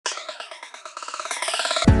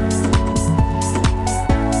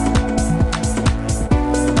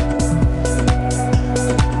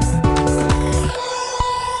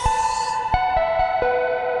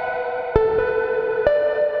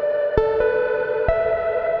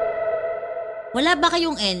Wala ba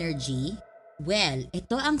kayong energy? Well,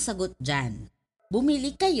 ito ang sagot dyan.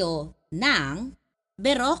 Bumili kayo ng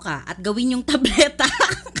Beroka at gawin yung tableta.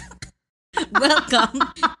 Welcome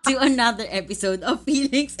to another episode of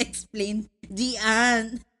Feelings Explained.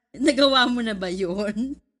 Gian, nagawa mo na ba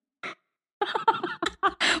yun?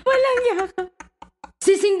 Walang yaka.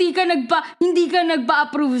 Sis, hindi ka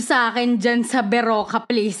nagpa-approve sa akin dyan sa Beroka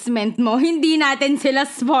placement mo. Hindi natin sila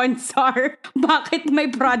sponsor. Bakit may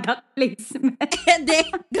product placement? Hindi,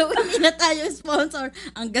 gawin nila tayo sponsor.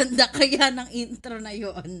 Ang ganda kaya ng intro na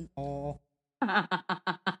yun. Oh.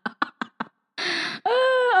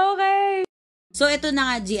 Okay. So, ito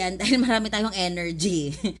na nga, Gian, dahil marami tayong energy.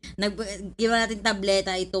 Ginawa natin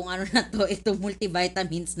tableta itong ano na to, itong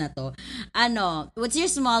multivitamins na to. What's your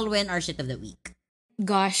small win or shit of the week?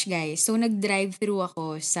 Gosh, guys. So, nag-drive-thru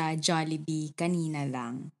ako sa Jollibee kanina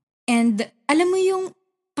lang. And, alam mo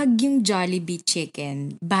pag yung Jollibee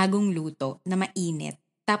chicken, bagong luto, na mainit,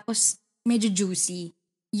 tapos medyo juicy,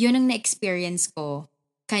 yun ang na-experience ko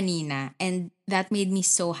kanina. And that made me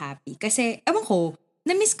so happy. Kasi, ewan ko,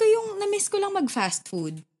 na-miss ko lang mag-fast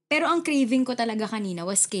food. Pero ang craving ko talaga kanina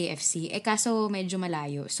was KFC. Kaso medyo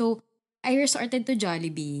malayo. So, I resorted to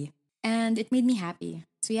Jollibee. And it made me happy.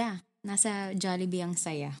 So, yeah. Nasa Jollibee ang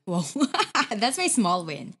saya. Wow. That's my small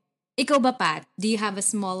win. Ikaw ba, Pat? Do you have a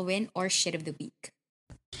small win or shit of the week?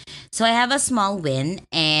 So, I have a small win,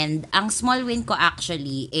 and ang small win ko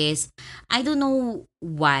actually is, I don't know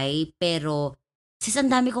why, pero sis, ang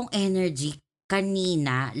dami kong energy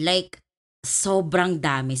kanina, like, sobrang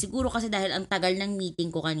dami. Siguro kasi dahil ang tagal ng meeting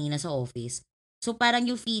ko kanina sa office. So, parang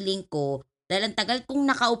yung feeling ko, dahil ang tagal kong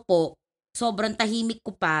nakaupo, sobrang tahimik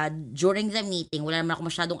ko pa during the meeting, wala naman ako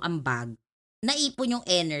masyadong ambag, naipon yung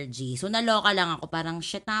energy. So, naloka lang ako. Parang,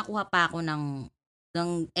 shit, nakakuha pa ako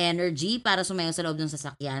ng energy para sumayaw sa loob ng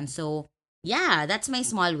sasakyan. So, yeah, that's my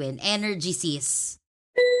small win. Energy, sis.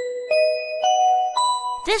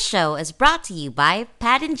 This show is brought to you by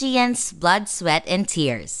Pat and Gian's Blood, Sweat, and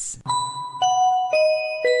Tears.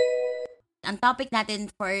 Ang topic natin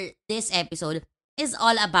for this episode is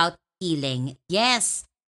all about healing. Yes,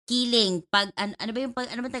 healing. Ano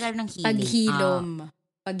ba Tagalog ng healing? Paghilom.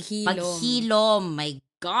 Paghilom. My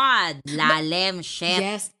God. Lalim. Shit.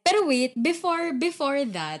 Yes. Pero wait, before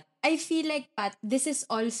that, I feel like, Pat, this is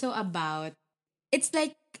also about, it's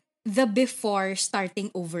like the before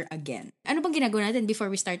starting over again. Ano bang ginagawa natin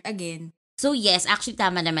before we start again? So yes, actually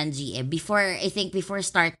tama naman, GM. Before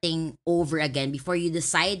starting over again, before you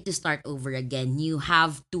decide to start over again, you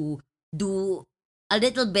have to do a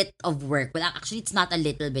little bit of work. Well, actually, it's not a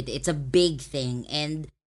little bit. It's a big thing. And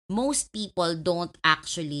most people don't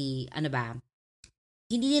actually,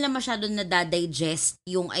 hindi nila masyado nadadigest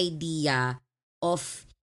yung idea of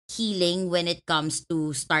healing when it comes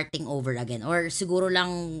to starting over again. Or siguro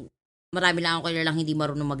lang, marami lang ako kilalang hindi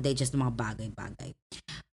marunong mag-digest ng mga bagay-bagay.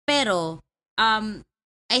 Pero,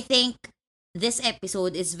 I think this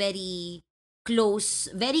episode is very close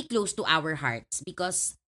to our hearts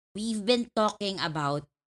because we've been talking about,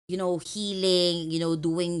 healing,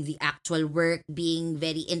 doing the actual work, being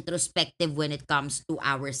very introspective when it comes to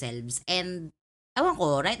ourselves. And, ewan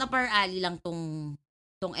ko, right up our alley lang tong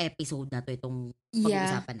episode na to, itong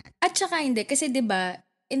pag-uusapan natin. At saka hindi, kasi 'di ba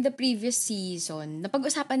in the previous season,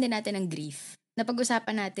 napag-usapan din natin ang grief.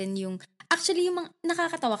 Napag-usapan natin yung mga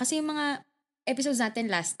nakakatawa kasi yung mga episodes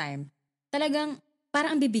natin last time, talagang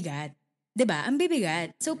parang ang bibigat. 'Di ba? Ang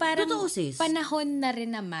bibigat. So parang Totoo, sis. panahon na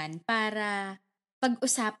rin naman para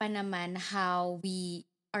pag-usapan naman how we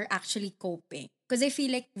are actually coping. Because I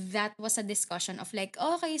feel like that was a discussion of like,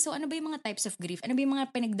 okay, so ano ba yung mga types of grief? Ano ba yung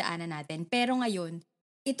mga pinagdaanan natin? Pero ngayon,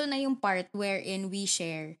 ito na yung part wherein we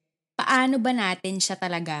share paano ba natin siya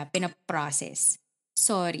talaga pinaprocess.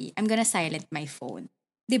 Sorry, I'm gonna silent my phone.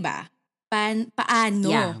 'Di ba?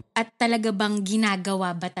 Paano? Yeah. At talaga bang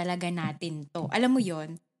ginagawa ba talaga natin to? Alam mo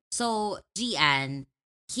yon? So, Gian,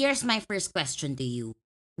 here's my first question to you.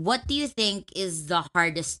 What do you think is the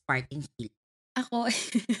hardest part in healing? Ako,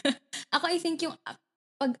 I think yung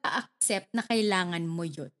pag-accept na kailangan mo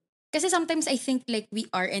yun. Kasi sometimes I think like we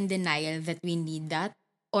are in denial that we need that.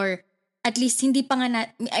 Or at least hindi pa nga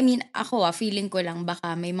ako feeling ko lang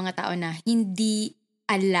baka may mga tao na hindi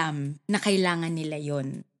alam na kailangan nila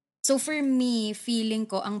yon. So for me, feeling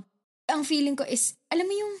ko, ang feeling ko is, alam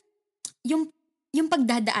mo yung, yung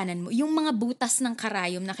pagdadaanan mo, yung mga butas ng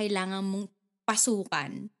karayom na kailangan mong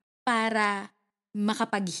pasukan para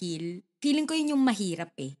makapag-heal, feeling ko yun yung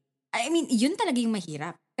mahirap eh. I mean, yun talaga yung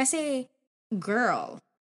mahirap. Kasi, girl,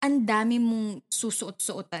 ang dami mong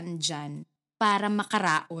susuot-suotan dyan para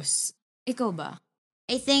makaraos. Ikaw ba?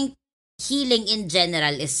 I think healing in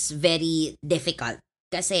general is very difficult.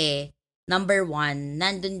 Kasi number one,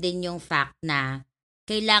 nandun din yung fact na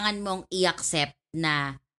kailangan mong i-accept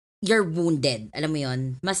na you're wounded. Alam mo yon.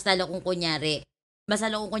 Mas lalo kung kunyari,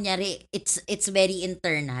 it's very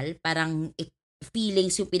internal. Parang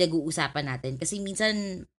feelings yung pinag-uusapan natin. Kasi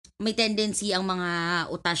minsan, may tendency ang mga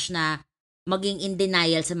utas na maging in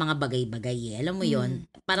denial sa mga bagay-bagay. Alam mo yon.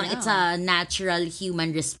 Parang it's Yeah. a natural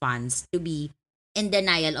human response to be in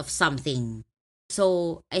denial of something.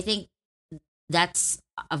 So, I think that's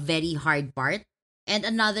a very hard part. And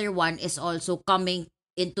another one is also coming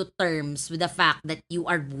into terms with the fact that you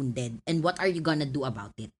are wounded and what are you gonna do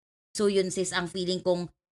about it. So yun sis, ang feeling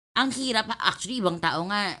kong ang hirap. Actually, ibang tao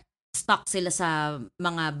nga stuck sila sa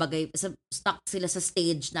mga bagay, stuck sila sa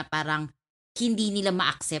stage na parang hindi nila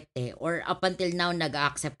ma-accept or up until now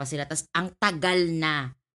nag-accept pa sila, tas ang tagal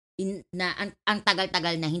na ang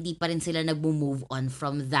tagal-tagal na hindi pa rin sila nagmo-move on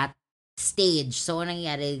from that stage. So anong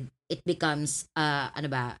nangyayari, it becomes ano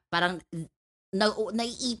ba, parang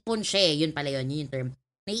naiipon siya yun pala yun yung term.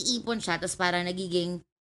 Naiipon siya, tapos parang nagiging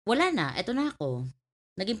wala na, eto na ako.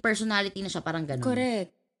 Naging personality na siya, parang ganun.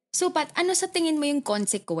 Correct. So, Pat, ano sa tingin mo yung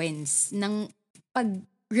consequence ng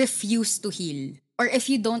pag-refuse to heal? Or if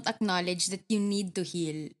you don't acknowledge that you need to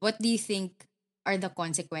heal, what do you think are the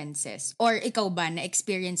consequences? Or ikaw ba,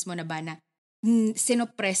 na-experience mo na ba na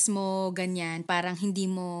sinoppress mo ganyan, parang hindi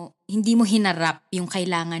mo hinarap yung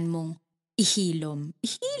kailangan mong ihilom.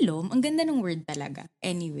 Ihilom? Ang ganda ng word talaga.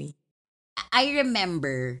 Anyway. I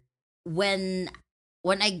remember when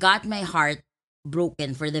I got my heart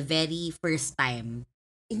broken for the very first time,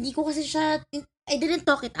 hindi ko kasi siya, I didn't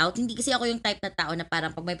talk it out. Hindi kasi ako yung type na tao na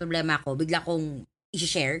parang pag may problema ako, bigla kong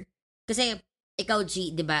i-share. Kasi ikaw,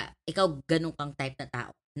 G, di ba, ikaw ganun kang type na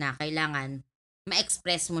tao na kailangan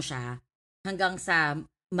ma-express mo siya hanggang sa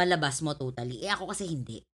malabas mo totally. Ako kasi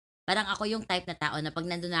hindi. Parang ako yung type na tao na pag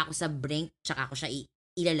nandun na ako sa brink, tsaka ako siya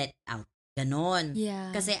i-let out. Ganon. Yeah.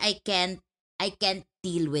 Kasi I can't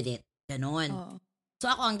deal with it. Ganon. Oo. So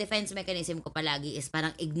ako, ang defense mechanism ko palagi is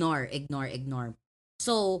parang ignore, ignore, ignore.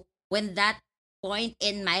 So, when that point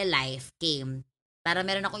in my life came, para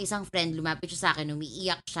meron ako isang friend, lumapit siya sa akin,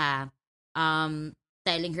 umiiyak siya,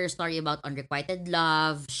 telling her story about unrequited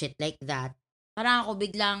love, shit like that. Parang ako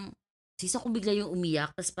biglang, ako bigla yung umiyak,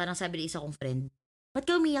 tapos parang sabi ng isa kong friend, ba't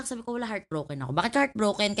ka umiyak? Sabi ko, wala, heartbroken ako. Bakit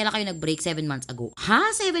heartbroken? Kailan kayo nag-break 7 months ago?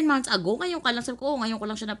 Ha? 7 months ago? Ngayon ka lang? Sabi ko, ngayon ko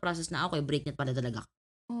lang siya na-process na, okay, break net pala talaga.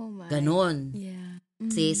 Oh my. Ganon. Yeah.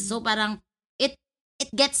 Sis. So parang it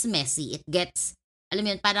gets messy. It gets, alam mo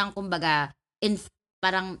yun, parang kumbaga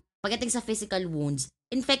parang pagdating sa physical wounds,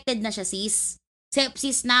 infected na siya, sis.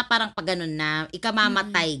 Sepsis na, parang pag ganun na,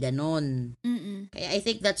 ikamamatay, ganon. Kaya I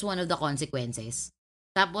think that's one of the consequences.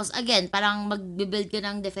 Tapos again, parang magbe-build ka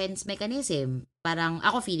ng defense mechanism. Parang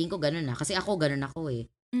ako feeling ko ganun na kasi ako ganun ako eh.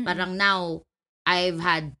 Parang now I've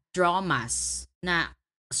had traumas na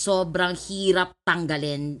sobrang hirap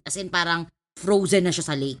tanggalin. As in parang frozen na siya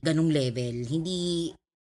sa lake, ganung level.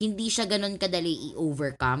 Hindi siya ganun kadali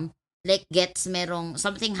i-overcome. Like merong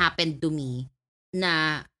something happened to me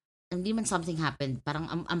na hindi man something happened,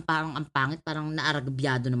 parang ang pangit, parang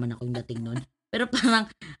naaragyado naman ako yung dating nun. Pero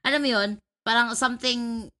parang alam mo yun, parang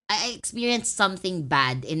I experienced something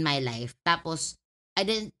bad in my life. Tapos I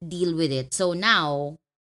didn't deal with it. So now,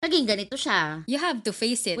 naging ganito siya. You have to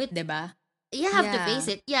face it, Wait. 'di ba? You have to Yeah. face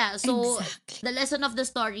it. Yeah. So, Exactly. the lesson of the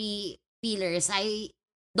story, feelers,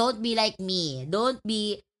 don't be like me. Don't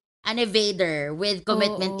be an evader with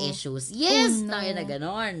commitment Oo. issues. Yes! Oh, no. Tayo na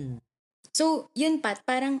ganon. So, yun Pat,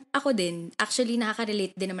 parang ako din, actually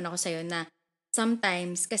nakaka-relate din naman ako sa'yo na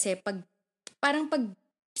sometimes kasi parang pag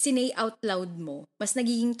sinay out loud mo, mas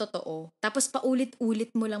nagiging totoo. Tapos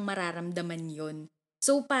paulit-ulit mo lang mararamdaman yun.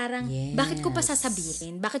 So parang, bakit ko pa Yes.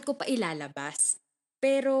 sasabihin? Bakit ko pa ilalabas?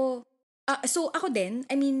 Pero, so ako din,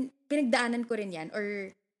 I mean, pinagdaanan ko rin yan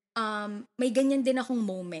or may ganyan din akong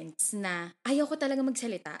moments na ayaw ko talaga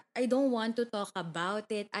magsalita. I don't want to talk about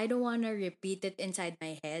it. I don't want to repeat it inside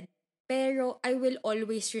my head. Pero I will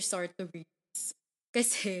always resort to reads.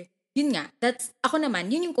 Kasi, yun nga, ako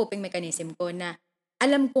naman, yun yung coping mechanism ko na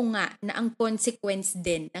alam ko nga na ang consequence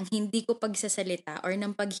din ng hindi ko pagsasalita or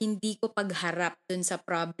ng hindi ko pagharap dun sa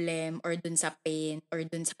problem or dun sa pain or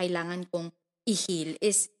dun sa kailangan kong i-heal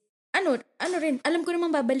is ano rin, alam ko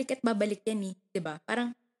namang babalik at babalik yan eh, 'di ba?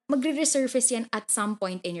 Parang magre-resurface yan at some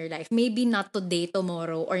point in your life. Maybe not today,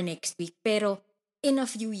 tomorrow, or next week, pero in a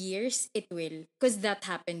few years, it will. Because that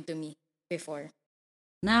happened to me before.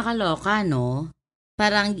 Nakakaloka, no?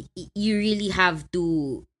 Parang you really have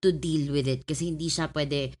to deal with it kasi hindi siya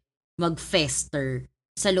pwede mag-fester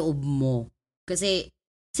sa loob mo. Kasi,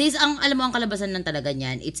 sis, alam mo, ang kalabasan ng talaga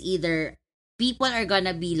niyan, it's either people are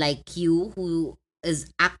gonna be like you who is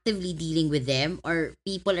actively dealing with them, or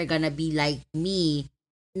people are gonna be like me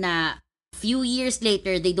na few years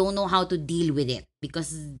later they don't know how to deal with it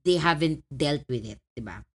because they haven't dealt with it,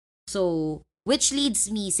 diba? So, which leads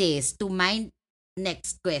me, sis, to my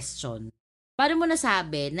next question. Paano mo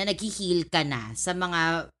nasabi na nag-heal ka na sa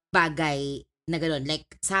mga bagay na gano'n? Like,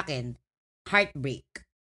 sa akin, heartbreak.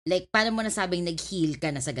 Like, paano mo nasabing nag-heal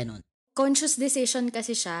ka na sa gano'n? Conscious decision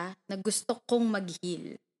kasi siya na gusto kong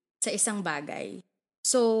mag-heal sa isang bagay.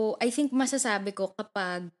 So, I think masasabi ko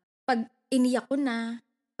kapag iniyak ko na,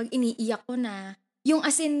 pag iniiyak ko na, yung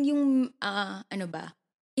as in yung, ano ba,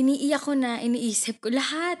 iniiyak ko na, iniisip ko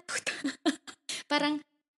lahat. Parang,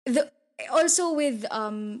 the, also with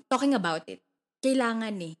talking about it,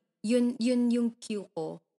 kailangan eh. Yun yung cue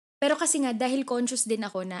ko. Pero kasi nga, dahil conscious din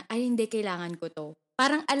ako na, ay hindi, kailangan ko to.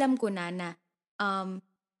 Parang alam ko na um,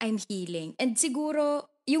 I'm healing. And siguro,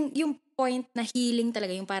 yung point na healing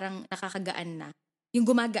talaga, yung parang nakakagaan na, yung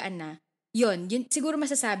gumagaan na, yun siguro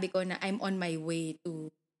masasabi ko na I'm on my way to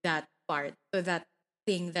that part, to that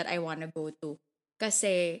thing that I wanna go to.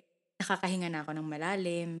 Kasi, nakakahinga na ako ng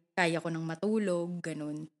malalim, kaya ko ng matulog,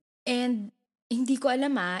 ganun. And, hindi ko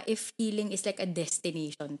alam if healing is like a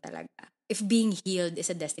destination talaga. If being healed is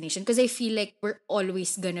a destination. Because I feel like we're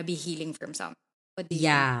always gonna be healing from something. What do you think?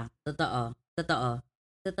 Yeah, totoo. Totoo.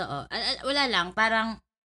 Totoo. Wala lang, parang,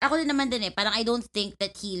 ako din naman din eh, parang I don't think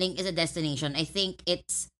that healing is a destination. I think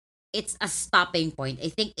it's a stopping point. I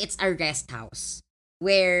think it's a rest house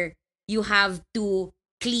where you have to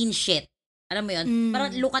clean shit. Alam mo yun?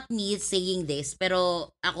 Parang look at me saying this,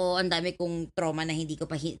 pero ako, ang dami kong trauma na hindi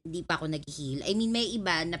pa ako nag-heal. I mean, may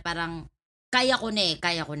iba na parang, kaya ko na eh,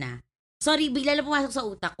 kaya ko na. Sorry, bigla lang pumasok sa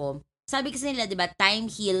utak ko. Sabi kasi nila, di ba,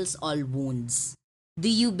 time heals all wounds.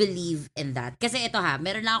 Do you believe in that? Kasi ito ha,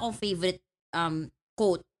 meron lang akong favorite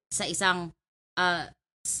quote sa isang uh,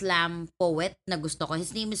 slam poet na gusto ko.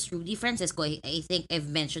 His name is Rudy Francisco. I think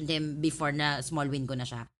I've mentioned him before na small win ko na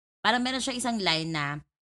siya. Parang meron siya isang line na,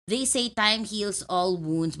 they say time heals all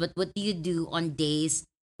wounds, but what do you do on days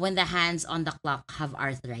when the hands on the clock have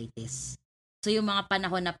arthritis? So yung mga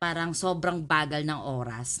panahon na parang sobrang bagal ng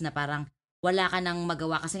oras, na parang wala ka nang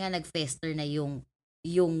magawa kasi nga nag-fester na yung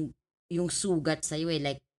yung sugat sa eh.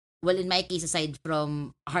 Like, well, in my case, aside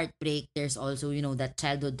from heartbreak, there's also, that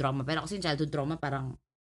childhood trauma. Pero kasi yung childhood trauma, parang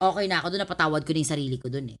okay na ako doon, napatawad ko na yung sarili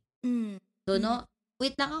ko doon eh. Mm. So, no,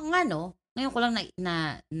 wait lang ako nga, no? Ngayon ko lang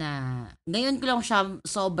ngayon ko lang siya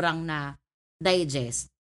sobrang na digest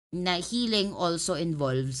na healing also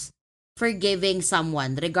involves forgiving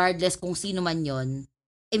someone regardless kung sino man yon.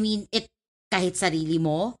 I mean, kahit sarili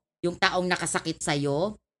mo, yung taong nakasakit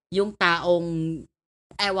sa'yo, yung taong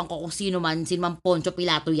ewan ko kung sino man Poncio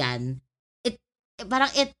Pilato yan.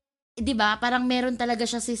 Parang 'di ba? Parang meron talaga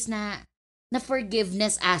siya sis na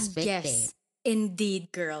forgiveness aspect eh. Yes,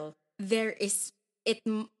 indeed, girl. There is, it,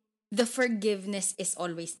 the forgiveness is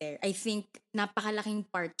always there. I think,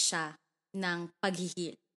 napakalaking part siya ng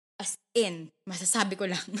paghihil. As in, masasabi ko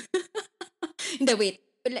lang. Hindi, wait.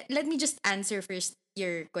 Let me just answer first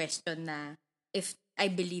your question na if I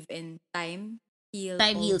believe in time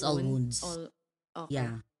Heals all wounds. Okay.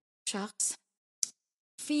 Yeah. Shucks.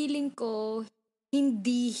 Feeling ko,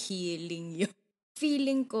 hindi healing yun.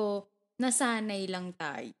 Feeling ko, nasanay lang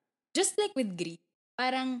tayo. Just like with grief.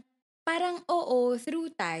 Parang oo,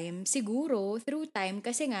 through time, siguro, through time,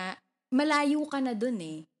 kasi nga, malayo ka na dun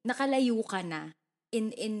eh. Nakalayo ka na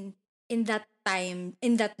in that time,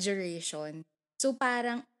 in that duration. So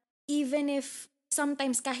parang, even if,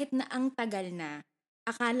 sometimes kahit na ang tagal na,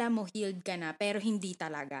 akala mo healed ka na, pero hindi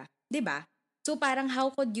talaga. 'Di ba? So parang how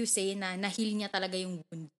could you say na na-heal niya talaga yung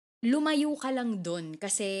wound? Lumayo ka lang dun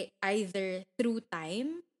kasi either through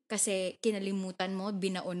time, kasi kinalimutan mo,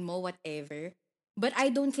 binaon mo, whatever. But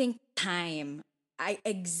I don't think time, I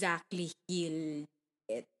exactly heal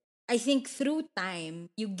it. I think through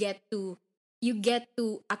time, you get to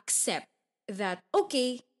accept that,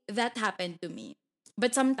 okay, that happened to me.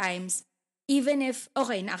 But sometimes, even if,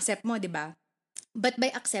 okay, na-accept mo, di ba? But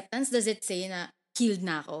by acceptance, does it say na healed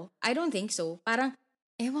na ako? I don't think so. Parang,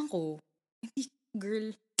 ewan ko. Hindi,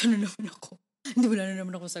 girl, ito na naman ako. Hindi, wala na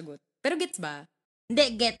naman ako sagot. Pero gets ba?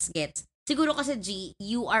 Hindi, gets. Siguro kasi G,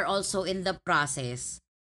 you are also in the process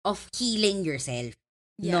of healing yourself.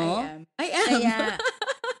 Yeah, no? I am. Kaya,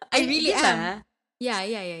 I really diba? am.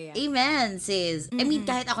 Yeah. Amen, sis. I mean,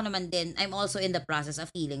 Mm-mm. kahit ako naman din, I'm also in the process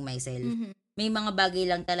of healing myself. Mhm. May mga bagay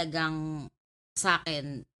lang talagang sa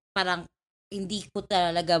akin, parang hindi ko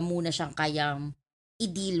talaga muna siyang kayang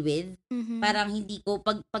i-deal with. Mhm. Parang hindi ko,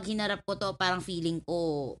 pag hinarap ko to, parang feeling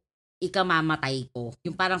ko, ikamamatay ko.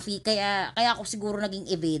 Yung parang kaya ako siguro naging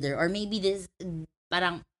evader. Or maybe this,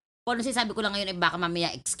 parang Kung ano sinasabi ko lang ngayon, baka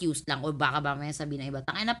mamaya excuse lang o baka mamaya sabihin ng iba,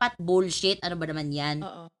 "Tangina Pat, bullshit, ano ba naman 'yan?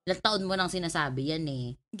 Oo, Ilang taon mo nang sinasabi 'yan,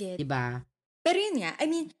 eh." get. 'Di ba? Pero yun nga, I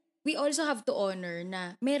mean, we also have to honor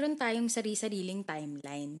na meron tayong sari-sariling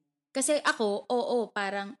timeline. Kasi ako, oo,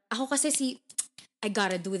 parang, ako kasi I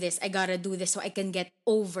gotta do this so I can get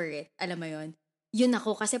over it. Alam mo yun? Yun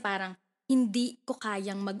ako kasi parang hindi ko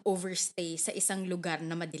kayang mag-overstay sa isang lugar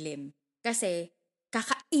na madilim. Kasi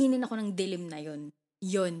kakainin ako ng dilim na yun.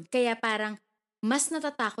 Yun. Kaya parang mas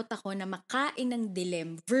natatakot ako na makain ng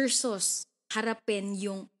dilim versus harapin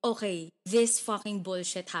yung, okay, this fucking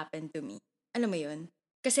bullshit happened to me. Alam mo yun?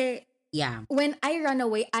 Kasi Yeah. when I run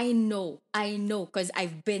away, I know, cause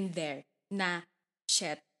I've been there, na,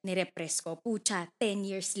 shit, nirepress ko. Pucha, 10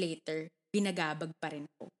 years later, binagabag pa rin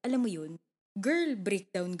ako. Alam mo yun? Girl,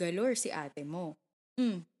 breakdown galore si ate mo.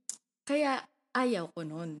 Mm. Kaya, ayaw ko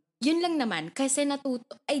nun. Yun lang naman, kasi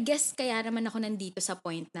I guess kaya naman ako nandito sa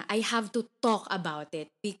point na I have to talk about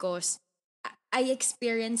it because I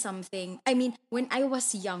experienced something. I mean, when I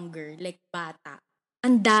was younger, like bata,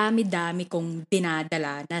 ang dami-dami kong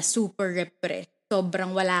dinadala na super repressed.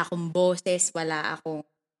 Sobrang wala akong boses, wala akong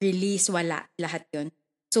release, wala. Lahat yun.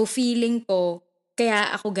 So feeling ko, kaya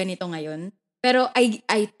ako ganito ngayon. Pero I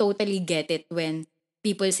totally get it when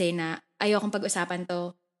people say na ayokong pag-usapan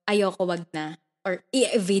to, ayoko wag na, or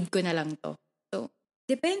i-evade ko na lang to. So,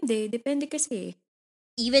 depende kasi.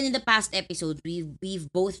 Even in the past episode, we've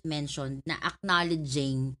both mentioned na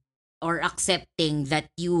acknowledging or accepting that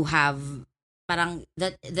you have parang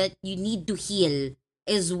that you need to heal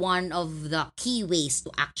is one of the key ways to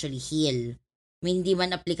actually heal. I mean, hindi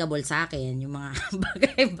man applicable sa akin yung mga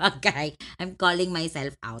bagay-bagay. I'm calling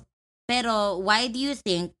myself out. Pero why do you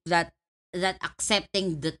think that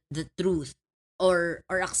accepting the truth or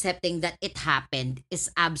accepting that it happened is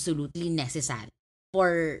absolutely necessary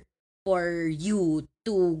for you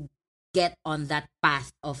to get on that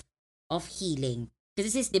path of healing? Kasi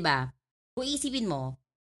sis, 'di ba? Kung isipin mo,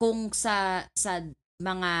 kung sa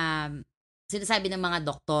mga sinasabi ng mga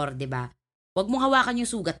doktor, 'di ba? Huwag mong hawakan yung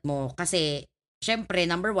sugat mo kasi syempre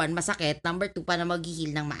number one, masakit, number two, para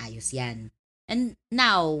mag-heal ng maayos 'yan. And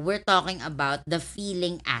now, we're talking about the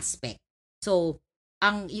feeling aspect. So,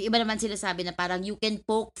 yung iba naman sila sabi na parang you can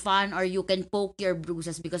poke fun or you can poke your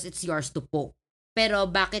bruises because it's yours to poke. Pero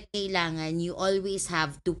bakit kailangan you always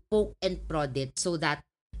have to poke and prod it so that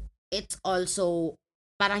it's also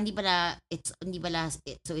parang hindi pala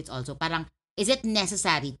so it's also parang is it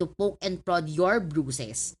necessary to poke and prod your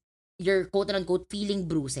bruises, your quote unquote feeling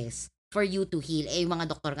bruises for you to heal? Eh yung mga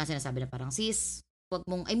doktor kasi sinasabi na parang sis, wag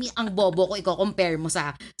mong, I mean, ang bobo ko i-compare mo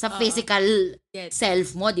sa Oo, physical get.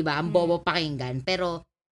 self mo, 'di ba? Ang Mm. bobo pakinggan. Pero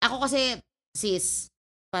ako kasi sis,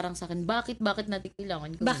 parang sa akin, bakit natin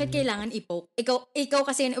kailangan Bakit gawin yun? kailangan i-poke? Ikaw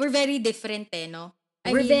kasi, we're very different eh, no?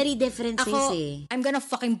 I We're mean, very different sis ako, eh. I'm gonna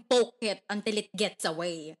fucking poke it until it gets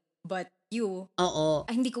away. But you, Oo.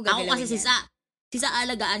 hindi ko Ako kasi gagalawin yan.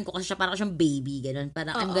 aalagaan ko kasi siya, parang siyang baby, gano'n.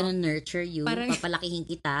 Parang I'm Oo. gonna nurture you, Parang, papalakihin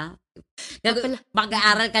kita. papala,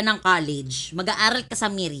 Mag-aaral ka ng college, mag-aaral ka sa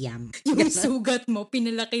Miriam. yung Gano'n. sugat mo,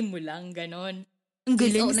 pinalaki mo lang, ganon. Ang Sis,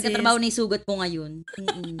 galing, oo, sis. nagkatrabaho na yung sugat ko ngayon.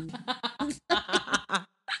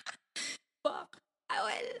 Fuck. Ah,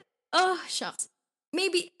 well, oh, shucks.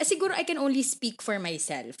 Maybe, siguro I can only speak for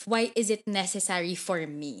myself. Why is it necessary for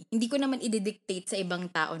me? Hindi ko naman i-dictate sa ibang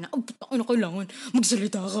tao na, oh, ano kailangan?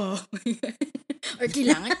 Magsalita ka. Or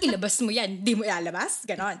kailangan ilabas mo yan. Di mo ilalabas?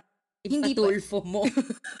 Ganon. Hindi pa. Ipatulfo mo.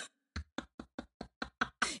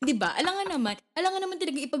 Di ba? Alangan naman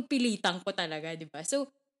talaga ipagpilitan ko talaga, di ba? So,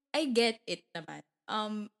 I get it naman.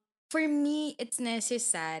 For me, it's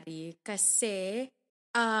necessary kasi,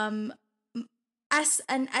 um, as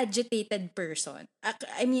an agitated person,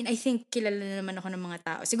 I mean, I think kilala na naman ako ng mga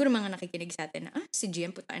tao. Siguro mga nakikinig sa atin na, si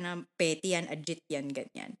GM, puta na, petty yan, agit yan,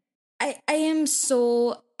 ganyan. I'm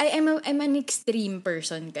an extreme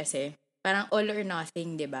person kasi. Parang all or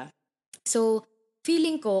nothing, di ba? So,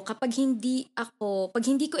 feeling ko, pag hindi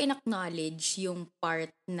ko in-acknowledge yung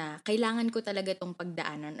part na kailangan ko talaga tong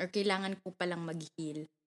pagdaanan or kailangan ko palang mag-heal,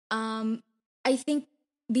 I think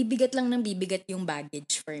bibigat lang ng bibigat yung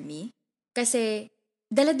baggage for me. Kasi,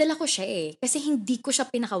 dala-dala ko siya eh. Kasi hindi ko siya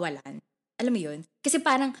pinakawalan. Alam mo yun? Kasi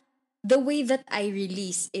parang, the way that I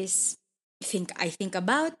release is, I think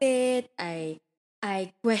about it, I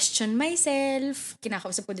question myself,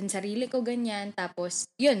 kinakausap ko din sarili ko, ganyan. Tapos,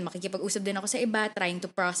 yun, makikipag-usap din ako sa iba, trying to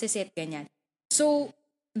process it, ganyan. So,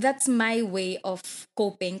 that's my way of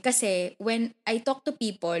coping. Kasi, when I talk to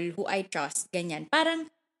people who I trust, ganyan, parang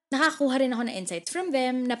nakakuha rin ako ng insights from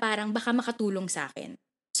them na parang baka makatulong sa akin.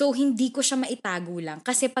 So, hindi ko siya maitago lang.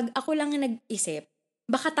 Kasi pag ako lang ang nag-isip,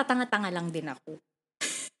 baka tatanga-tanga lang din ako.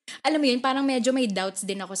 Alam mo yun, parang medyo may doubts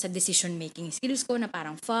din ako sa decision-making skills ko na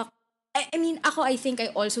parang, fuck. I mean, ako, I think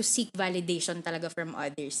I also seek validation talaga from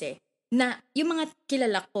others eh. Na yung mga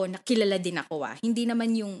kilala ko, na kilala din ako Hindi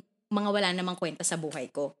naman yung mga wala namang kwenta sa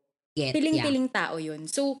buhay ko. Gets, yeah. Piling-piling tao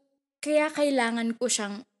yun. So, kaya kailangan ko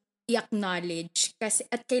siyang i-acknowledge kasi,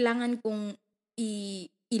 at kailangan kong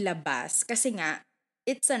ilabas. Kasi nga,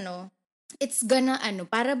 it's gonna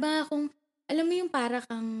para ba akong, alam mo yung para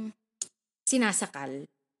kang sinasakal.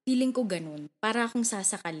 Feeling ko ganun. Para akong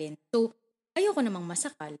sasakalin. So, ayoko namang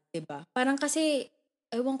masakal, 'di ba? Parang kasi,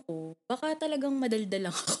 ewan ko, baka talagang madaldal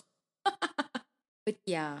lang ako. But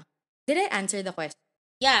yeah. Did I answer the question?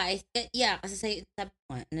 Yeah, kasi sabi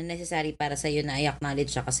ko nga, na necessary para sa'yo na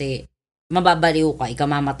i-acknowledge siya kasi mababaliw ka,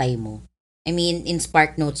 ikamamatay mo. I mean, in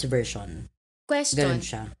Spark Notes version. Question. Ganun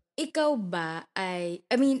siya. Ikaw ba I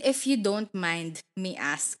mean, if you don't mind me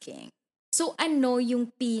asking, so ano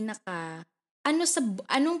yung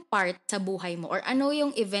anong part sa buhay mo or ano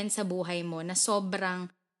yung event sa buhay mo na sobrang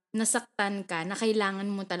nasaktan ka na kailangan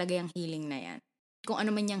mo talaga yung healing na yan? Kung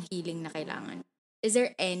ano man yung healing na kailangan. Is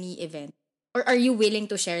there any event? Or are you willing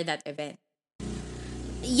to share that event?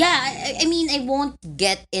 Yeah, I mean, I won't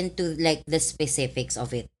get into like the specifics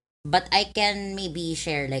of it. But I can maybe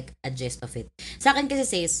share like a gist of it. Sa akin kasi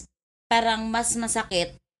sis, parang mas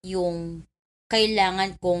masakit yung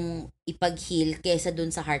kailangan kong ipag-heal kaysa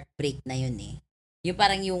dun sa heartbreak na yun eh. Yung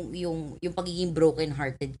parang yung pagiging broken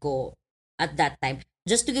hearted ko at that time.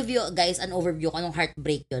 Just to give you guys an overview kung anong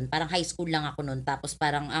heartbreak yun. Parang high school lang ako noon. Tapos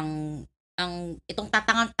parang ang itong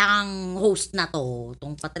tatangang host na to,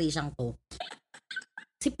 itong Patriciang to,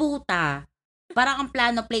 si puta, parang ang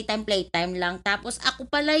plano playtime lang. Tapos ako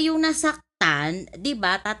pala yung nasaktan, 'di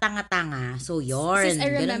ba? Tatanga-tanga. So yun, Sis, I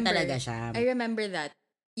ganun remember. talaga siya. I remember that.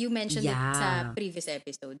 You mentioned it sa Yeah. previous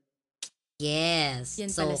episode. Yes. Yan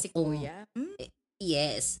So pala si Kuya.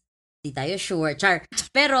 yes. Di tayo sure. Char.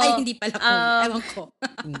 Pero Ay, hindi pala Kuya. Ewan ko.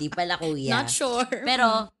 hindi pala kuya. Not sure.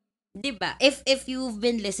 Pero 'di ba? If you've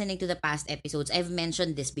been listening to the past episodes, I've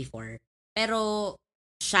mentioned this before. Pero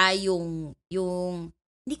siya yung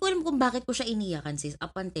hindi ko alam kung bakit ko siya iniyakan sis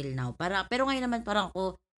up until now. Pero ngayon naman parang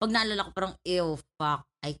ako pag naalala ko parang ew fuck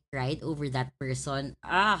I cried over that person.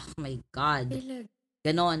 Ah, my god. Talaga.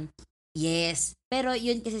 Ganon. Yes. Pero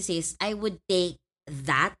yun kasi sis, I would take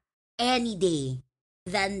that any day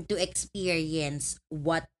than to experience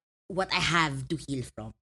what I have to heal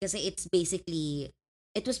from. Kasi it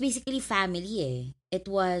was basically family eh. It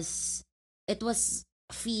was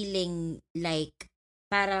feeling like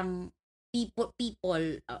parang people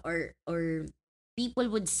or people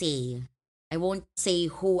would say, I won't say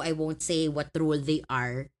who, I won't say what role they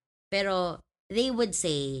are, pero they would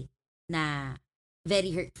say na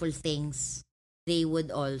very hurtful things. They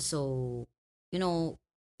would also, you know,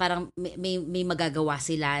 parang may magagawa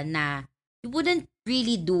sila na you wouldn't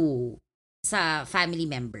really do sa family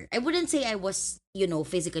member. I wouldn't say I was,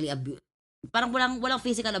 physically abused. Parang walang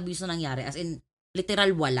physical abuse na nangyari. As in,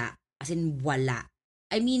 literal wala. As in, wala.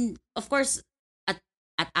 I mean, of course,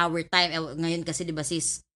 at our time, ngayon kasi 'di ba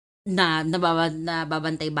sis,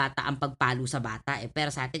 nababantay bata ang pagpalo sa bata eh.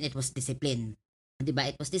 Pero sa atin, it was discipline. 'Di ba?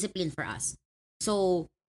 It was discipline for us. So,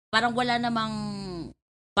 parang wala namang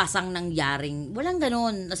pasang nangyaring, walang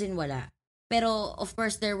ganun, as in wala. Pero, of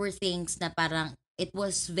course, there were things na parang, it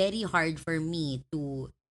was very hard for me to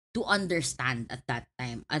understand at that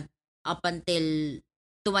time. At up until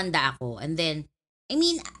tumanda ako. And then, I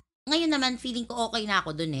mean, ngayon naman, feeling ko okay na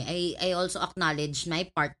ako dun eh. I also acknowledge my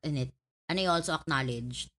part in it. And I also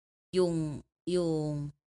acknowledge yung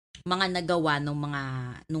mga nagawa nung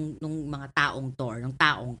mga taong to or nung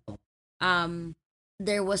taong to.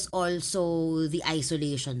 There was also the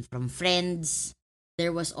isolation from friends. There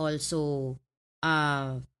was also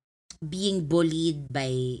being bullied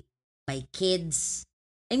by kids.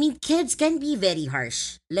 I mean, kids can be very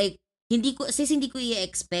harsh. Like, hindi ko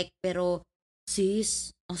i-expect, pero sis,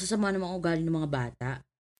 ang sasama naman ugali ng mga bata.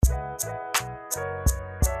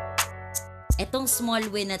 Etong small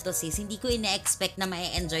win na to sis, hindi ko ina-expect na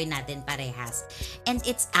ma-enjoy natin parehas. And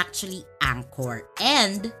it's actually Anchor.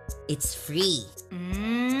 And it's free.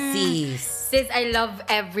 Sis, I love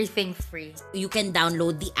everything free. you can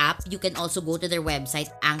download the app. You can also go to their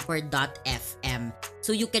website, anchor.fm.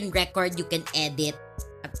 So you can record, you can edit,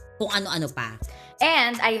 at kung ano-ano pa.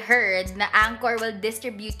 And I heard na Anchor will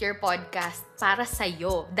distribute your podcast para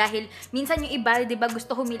sa'yo. Dahil minsan yung iba, di ba,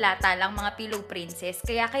 gusto humilata lang mga pillow princess.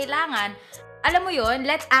 Kaya kailangan, alam mo yon,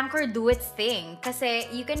 let Anchor do its thing. Kasi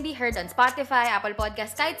you can be heard on Spotify, Apple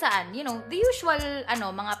Podcasts, kahit saan. You know, the usual,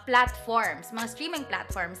 mga platforms, mga streaming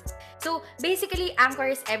platforms. So, basically,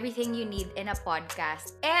 Anchor is everything you need in a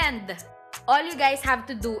podcast. And All you guys have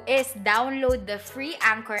to do is download the free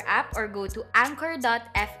Anchor app or go to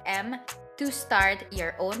anchor.fm to start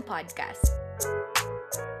your own podcast.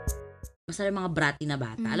 Basta yung mga bratty na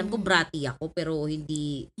bata. Alam ko bratty ako, pero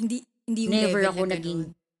hindi Hindi yung never level ako na naging,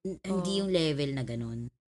 ganun. hindi Oh. yung level na ganun.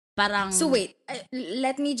 Parang, So wait,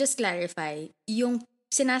 let me just clarify. Yung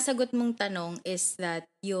sinasagot mong tanong is that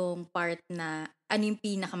yung part na ano yung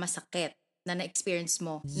pinakamasakit na na-experience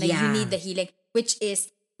mo, na you Yeah. need the healing, which is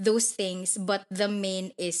those things, but the main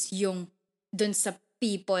is yung dun sa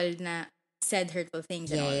people na said hurtful things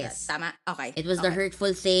and all that. Yes. Tama? Okay. it was the okay.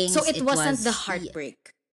 hurtful things. So it wasn't was the heartbreak.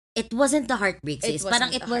 It wasn't the heartbreak, sis. It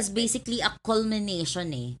Parang wasn't it the was heartbreak. basically a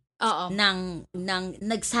culmination Oo. ng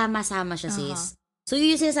nagsama-sama siya, Uh-huh. sis. So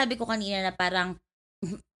yun yung sinasabi ko kanina na parang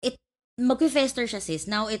mag-fester siya, sis.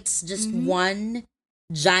 Now it's just one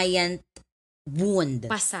giant wound.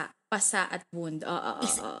 Pasa at wound. Oo.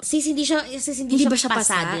 Sis, hindi Hindi siya ba siya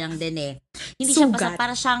pasa pasa? lang din eh. Hindi siya pasa, Sugat.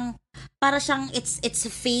 para siyang it's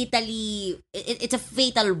fatally, it's a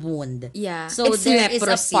fatal wound. Yeah. So It's there leprosy.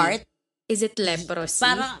 is a part, Is it leprosy?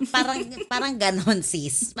 parang ganon,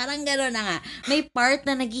 sis. Parang ganon na nga. May part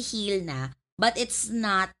na nag-heal na, but it's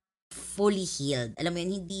not fully healed. Alam mo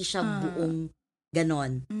yun, hindi siya buong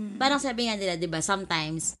ganon. Parang sabi nga nila, di ba,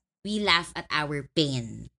 sometimes we laugh at our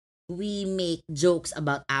pain. We make jokes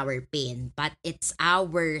about our pain, but it's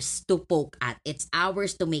ours to poke at. It's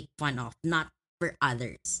ours to make fun of, not for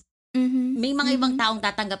others. May mga ibang taong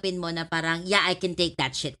tatanggapin mo na parang, yeah, I can take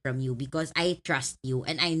that shit from you because I trust you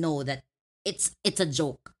and I know that it's a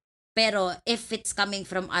joke. Pero if it's coming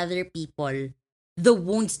from other people, the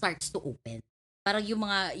wound starts to open. Parang yung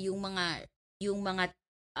mga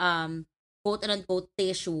quote unquote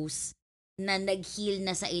tissues na nag-heal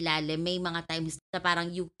na sa ilalim, may mga times na parang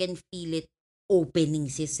you can feel it opening,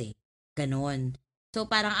 sis eh. Ganon. So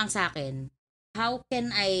parang ang sa akin, how can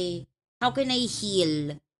I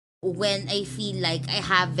heal when I feel like I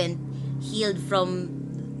haven't healed from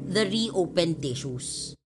the reopened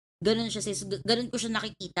tissues? Ganon siya, sis. Ganon ko siya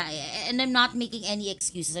nakikita. And I'm not making any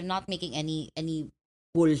excuses. I'm not making any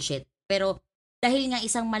bullshit. Pero dahil nga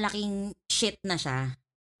isang malaking shit na siya,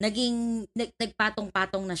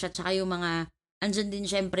 nagpatong-patong na siya, tsaka yung mga, andyan din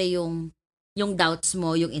syempre yung doubts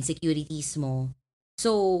mo, yung insecurities mo.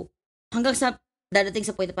 So, hanggang sa, dadating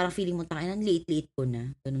sa point na parang feeling mo, tangina, late ko na.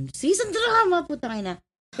 Ganun. Season drama po, tangina.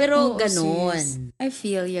 Pero Oo, ganon. sis. I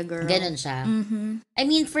feel ya, girl. Ganon siya. I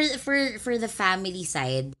mean, for the family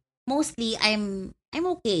side, mostly, I'm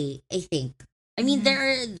okay, I think. I mean,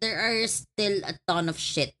 there are still a ton of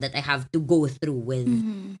shit that I have to go through with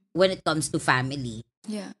when it comes to family.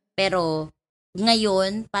 Yeah. Pero,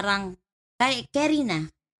 ngayon, parang, carry na.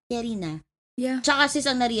 Yeah. Tsaka sis,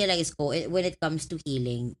 ang na-realize ko, when it comes to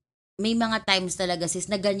healing, may mga times talaga sis,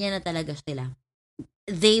 na ganyan na talaga sila.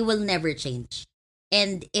 They will never change.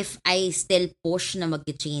 And if I still push na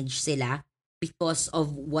mag-change sila because of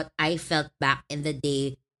what I felt back in the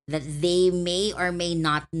day that they may or may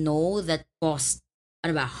not know that caused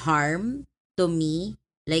harm to me,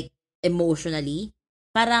 like emotionally,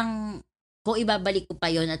 parang kung ibabalik ko pa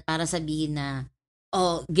yon at para sabihin na,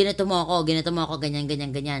 oh, ganito mo ako,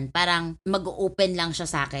 ganyan. Parang mag-open lang siya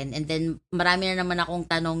sa akin and then marami na naman akong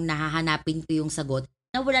tanong na hahanapin ko yung sagot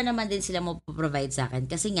na wala naman din sila mo-provide sa akin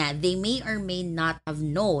kasi nga, they may or may not have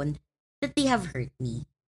known that they have hurt me.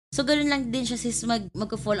 So, ganun lang din siya sis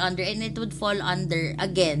mag-fall under and it would fall under,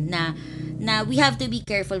 again, na we have to be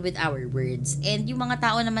careful with our words. And yung mga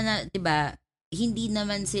tao naman na, diba, hindi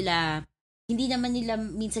naman nila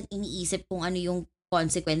minsan iniisip kung ano yung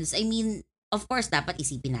consequences. I mean, of course, dapat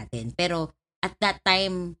isipin natin. Pero, at that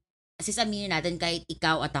time, sis, aminin natin, kahit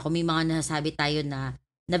ikaw at ako, may mga nasasabi tayo na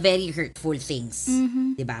very hurtful things.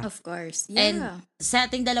 Diba? Of course. Yeah. And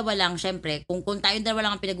sa ating dalawa lang, syempre, kung tayong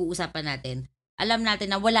dalawa lang ang pinag-uusapan natin, alam natin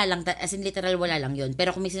na wala lang, as in literal wala lang yun. Pero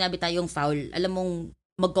kung may sinabi tayong foul, alam mong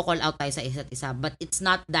magko-call out tayo sa isa't isa. But it's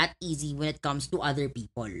not that easy when it comes to other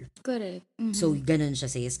people. Correct. So, ganun siya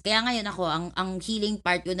sis. Kaya ngayon ako, ang healing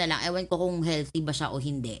part ko na lang, ewan ko kung healthy ba siya o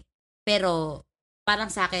hindi. Pero, parang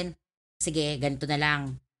sa akin, sige, ganito na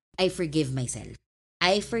lang. I forgive myself.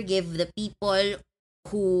 I forgive the people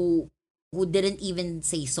who didn't even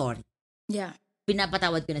say sorry. Yeah.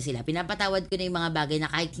 Pinapatawad ko na sila. Pinapatawad ko na yung mga bagay na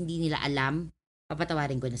kahit hindi nila alam,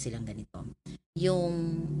 papatawarin ko na silang ganito. Yung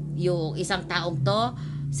isang taong to,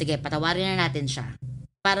 sige, patawarin na natin siya.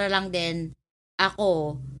 Para lang din,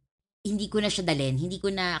 ako, hindi ko na siya dalhin. Hindi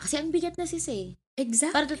ko na, kasi ang bigat na sis eh.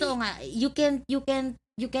 Exactly. Para totoo nga, you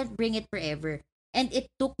can't bring it forever. And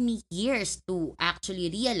it took me years to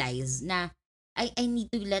actually realize na I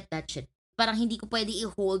need to let that shit. Parang hindi ko pwede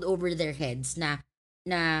i-hold over their heads na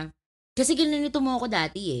kasi ginanito mo ako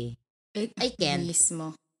dati eh. I can't.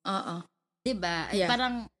 Mismo. Oo. Diba? Ay, Yeah.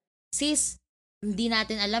 parang, sis, hindi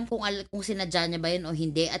natin alam kung sinadya niya ba yun o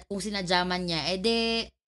hindi. At kung sinadya man niya,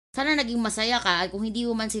 sana naging masaya ka. At kung hindi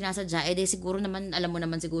mo man sinasadya, siguro naman, alam mo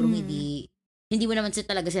naman siguro hindi mo naman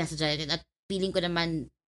talaga sinasadya yun. At feeling ko naman,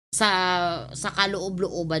 sa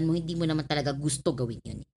kaloob-looban mo, hindi mo naman talaga gusto gawin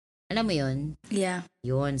yun. Alam mo yun? Yeah.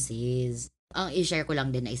 Yun, sis. Ang i-share ko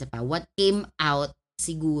lang din na isa pa. What came out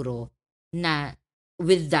siguro na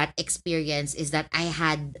with that experience is that I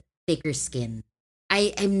had thicker skin.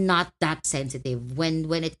 I'm not that sensitive when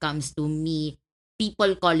it comes to me,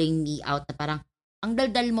 people calling me out na parang, ang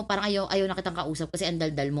daldal mo, parang ayaw na kitang kausap kasi ang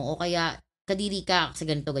daldal mo, o kaya, kadiri ka kasi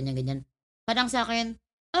ganito, ganyan. Parang sa akin,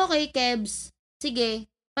 okay, Kebs, sige.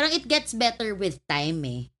 Parang it gets better with time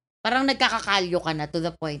eh. Parang nagkakakalyo ka na to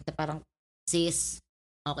the point na parang, sis,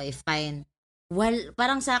 okay, fine. Well,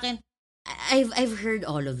 parang sa akin, I've heard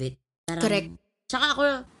all of it. Parang, Correct. Tsaka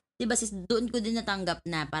ako, diba sis, doon ko din natanggap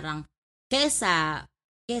na parang, kesa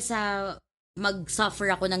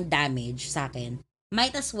mag-suffer ako ng damage sa akin,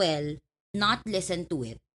 might as well not listen to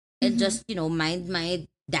it and just, mind my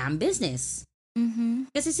damn business.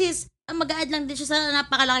 Mm-hmm. Kasi sis, mag-a-add lang din siya sa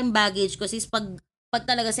napakalaking baggage ko sis pag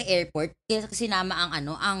talaga sa airport, kaya sinama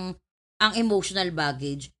ang emotional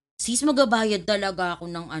baggage. Sis, magabayad talaga ako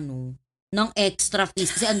ng extra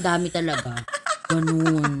fees kasi ang dami talaga.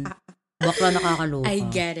 Ganun. Bakla nakakaloka. I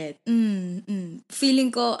get it.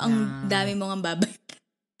 Feeling ko, ang dami mo ang babay.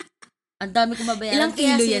 Ang dami kong babayaran. Ilang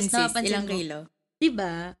kilo Kaya, yan, sis? napapansin Ilang mo, kilo?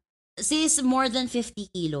 Diba? Sis, more than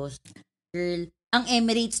 50 kilos. Girl, ang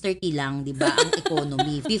Emirates 30 lang, diba? Ang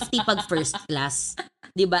economy. 50 pag first class.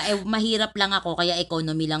 Diba? Mahirap lang ako, kaya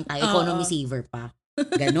economy lang tayo. Economy saver pa.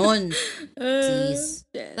 Ganon. Sis.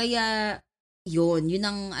 Kaya, yun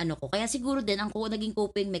ang ko. Kaya siguro din, ang naging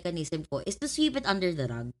coping mechanism ko is to sweep it under the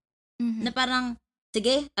rug. Mm-hmm. Na parang,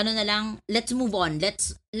 sige, na lang, let's move on.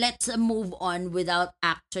 Let's move on without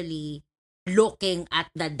actually looking at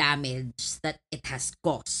the damage that it has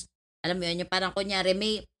caused. Alam mo yun, yung parang kunyari,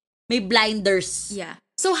 may blinders. Yeah.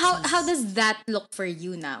 So how does that look for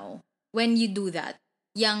you now? When you do that?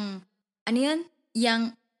 Yang,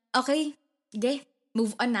 okay,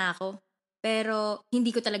 move on na ako. Pero, hindi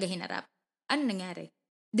ko talaga hinarap. Ano nangyari?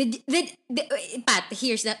 Pat,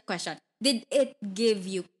 here's that question. Did it give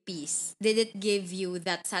you peace? Did it give you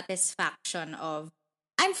that satisfaction of,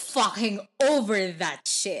 I'm fucking over that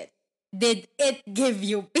shit? Did it give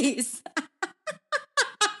you peace?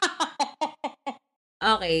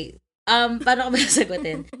 Okay. Paano ko ba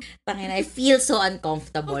sagutin? Tangina, I feel so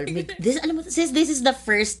uncomfortable. Alam mo, sis, this is the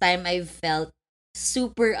first time I've felt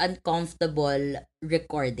super uncomfortable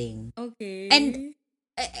recording. Okay. And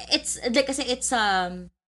it's like kasi it's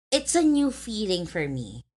a new feeling for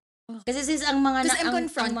me. Kasi sis, ang mga I'm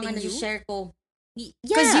confronting ang mga you? share ko.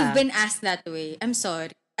 Because you've been asked that way. I'm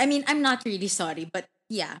sorry. I mean, I'm not really sorry, but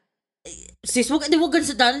yeah. Sis, wag ganun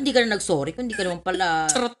sa daan, hindi ka na nag-sorry, kung hindi ka naman pala,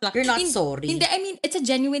 you're not sorry. Hindi, I mean, it's a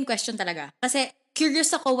genuine question talaga. Kasi, curious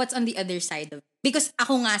ako what's on the other side of it. Because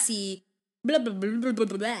ako nga si, blah, blah, blah, blah,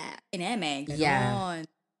 blah, blah, ineme, ganon.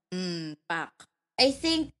 Yeah. Pak. I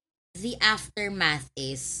think, the aftermath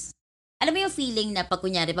is, alam mo yung feeling na pag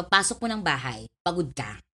kunyari, pagpasok mo ng bahay, pagod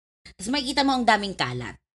ka. Tapos makikita mo ang daming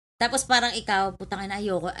kalat. Tapos parang ikaw, putang ina,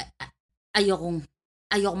 ayoko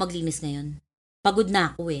maglinis ngayon. Pagod na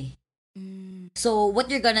ako eh. So,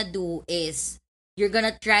 what you're gonna do is, you're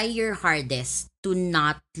gonna try your hardest to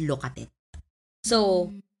not look at it.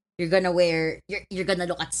 So, you're gonna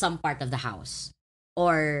look at some part of the house.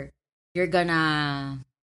 Or, you're gonna,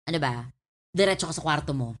 diretso ka sa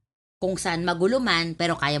kwarto mo. Kung saan magulo man,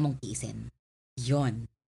 pero kaya mong tiisin. Yun.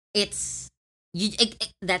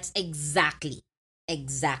 That's exactly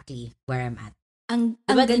where I'm at. Ang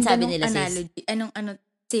Diba ganda sabi nung nila, sis? analogy.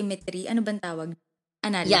 Symmetry. Ano bang tawag?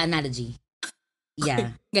 Analogy. Yeah, analogy.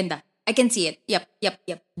 Yeah. Ganda. I can see it. Yep.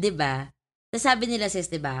 Diba? Tapos sabi nila, sis,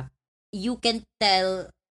 diba? You can tell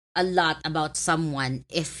a lot about someone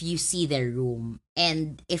if you see their room.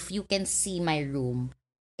 And if you can see my room,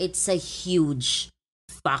 it's a huge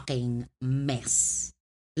fucking mess.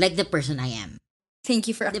 Like the person I am. Thank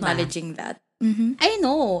you for Diba? acknowledging that. Mm-hmm. I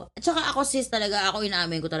know. At saka ako, sis, talaga, ako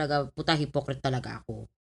inaamin ko talaga, puta, hypocrite talaga ako.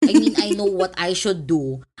 I mean, I know what I should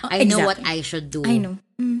do. I know what I should do. I know.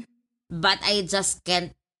 But I just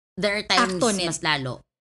can't. There are times Act on it. mas lalo.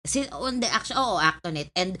 Act on it.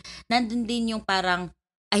 And nandun din yung parang,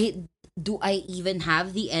 do I even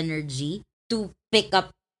have the energy to pick up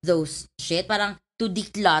those shit? Parang, to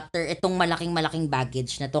declutter itong malaking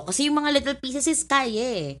baggage na to. Kasi yung mga little pieces is kaya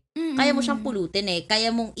eh. Kaya mo siyang pulutin eh. Kaya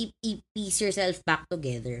mong i-piece yourself back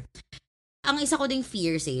together. Ang isa ko ding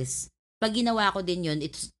fears is, pag ginawa ko din yun,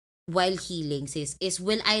 it's while healing, sis, is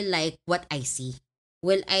will I like what I see?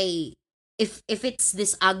 Will I, if it's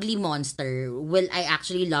this ugly monster, will I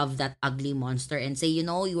actually love that ugly monster and say, you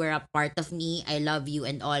know, you are a part of me, I love you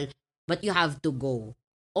and all, but you have to go?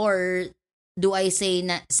 Or do I say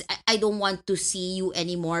na I don't want to see you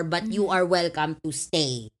anymore, but you Mhm. are welcome to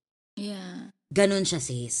stay? Yeah. Ganun siya,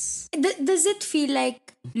 sis. Does it feel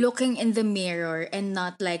like looking in the mirror and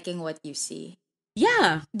not liking what you see?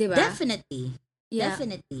 Yeah, 'Di ba? definitely. Yeah.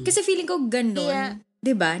 Definitely. Kasi feeling ko Kaya, ganun,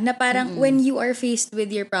 'di ba? Na parang mm-mm. when you are faced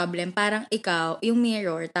with your problem, parang ikaw, yung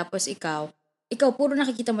mirror, tapos ikaw puro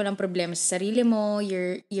nakikita mo lang problema sa sarili mo,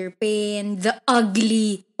 your pain, the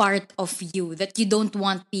ugly part of you that you don't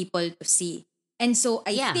want people to see. And so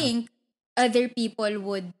I Yeah. think other people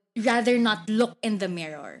would rather not look in the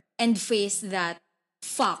mirror and face that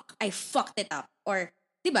fuck, I fucked it up, or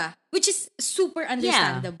 'di ba? Which is super Yeah.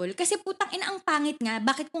 understandable kasi putang ina ang pangit nga,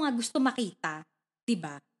 bakit ko nga gusto makita, 'di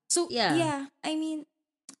ba? So, Yeah. yeah, I mean,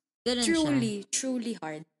 Ganun siya. truly, truly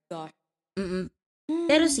hard. Gosh. Mm.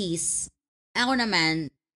 Pero Mm. sis, ako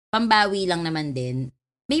naman, pambawi lang naman din.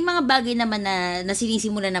 May mga bagay naman na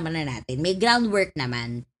sinisimulan naman na natin. May groundwork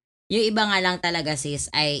naman. Yung iba nga lang talaga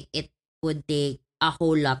sis, ay it would take a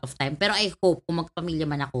whole lot of time. Pero I hope kung magpamilya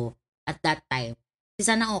man ako at that time,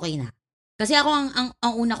 sana okay na. Kasi ako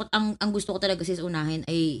ang una ko ang gusto ko talaga sis unahin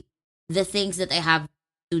ay the things that I have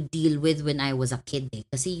to deal with when I was a kid eh.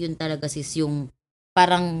 Kasi yun talaga sis yung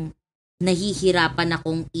parang nahihirapan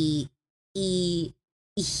akong i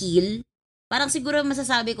i-heal. Parang siguro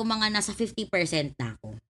masasabi ko mga nasa 50% na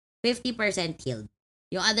ako. 50% healed.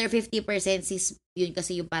 Yung other 50% is yun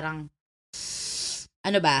kasi yung parang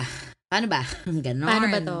ano ba? Paano ba? Paano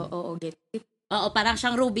ba to? Ganon. Oo, get it. Oo, parang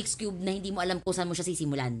siyang Rubik's Cube na hindi mo alam kung saan mo siya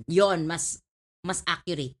sisimulan. Yon, mas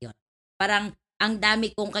accurate yon. Parang ang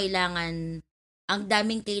daming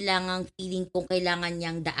kailangang feeling kong kailangan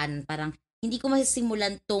niyang daan. Parang hindi ko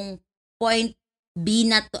masisimulan tong point B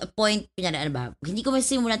na to, point, kunyari, ano ba? Hindi ko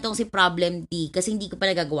masisimulan tong si problem D kasi hindi ko pa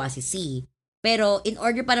nagagawa si C. Pero in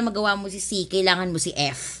order para magawa mo si C, kailangan mo si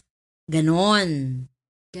F. Ganon.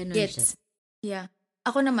 Ganon siya. Gets. Yeah.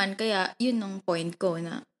 Ako naman, kaya yun ang point ko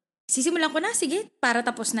na sisimulan ko na, sige, para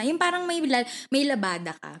tapos na. Yung parang may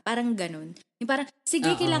labada ka. Parang ganun. Yung parang,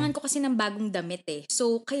 sige, Oo. kailangan ko kasi ng bagong damit eh.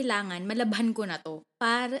 So, kailangan, malabhan ko na to.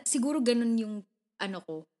 Para, siguro ganun yung, ano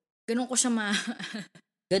ko, ganun ko siya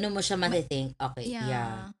Ganon mo siya ma- matithink. Okay, yeah.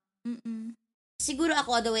 yeah. Mm-mm. Siguro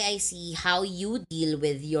ako, the way I see how you deal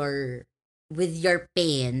with your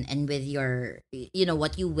pain and with your, you know,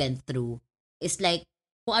 what you went through is like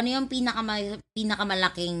kung ano yung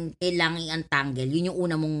pinakamalaking kailangang i-untangle, yun yung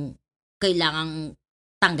una mong kailangang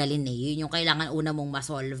tanggalin eh. Yun yung kailangan una mong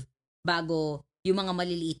masolve bago yung mga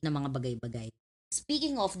maliliit na mga bagay-bagay.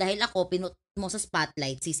 Speaking of, dahil ako pinut mo sa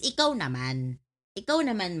spotlight, sis, ikaw naman. Ikaw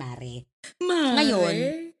naman, Mare. Ngayon,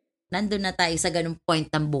 Mare? nandun na tayo sa ganung point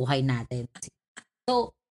ng buhay natin.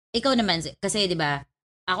 So, ikaw naman, kasi 'di ba,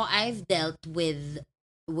 ako I've dealt with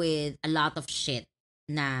a lot of shit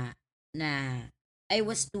na na I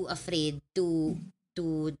was too afraid to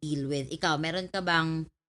deal with. Ikaw, meron ka bang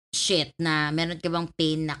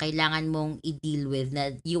pain na kailangan mong i-deal with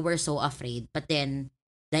na you were so afraid, but then,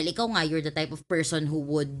 dahil ikaw nga, you're the type of person who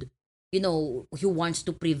would, you know, who wants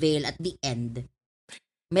to prevail at the end,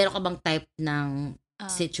 meron ka bang type ng Ah,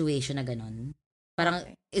 situation na ganun? Parang,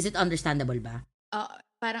 okay. is it understandable ba?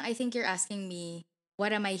 Parang I think you're asking me, what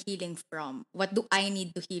am I healing from? What do I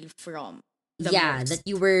need to heal from the Yeah, most? that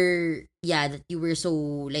you were so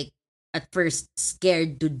like at first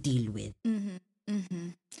scared to deal with. Mhm.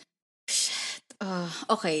 Mhm. Shit.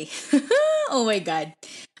 Okay. Oh my God.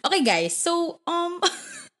 Okay, guys. So,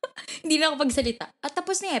 hindi na ako pagsalita. At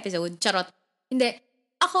tapos na yung episode. Charot. Hindi.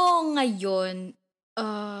 Ako ngayon,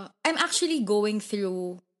 I'm actually going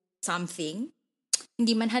through something.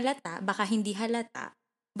 Hindi man halata, baka hindi halata.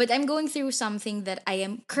 But I'm going through something that I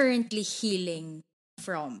am currently healing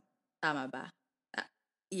from. Tama ba? Ah,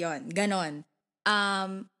 Yon, ganon.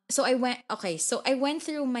 So I went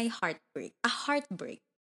through my heartbreak. A heartbreak.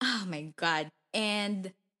 Oh my God. And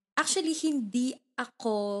actually, hindi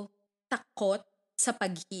ako takot sa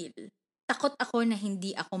pag-heal. Takot ako na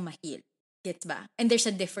hindi ako ma-heal. Gets ba? And there's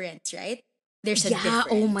a difference, right? There's a Yeah,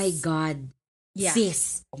 oh my difference. god. Yeah.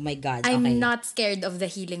 Sis. Oh my god. I'm Okay. not scared of the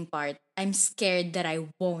healing part. I'm scared that I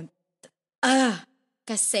won't.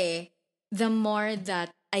 Kasi the more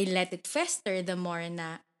that I let it fester, the more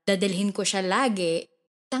na dadalhin ko siya lagi,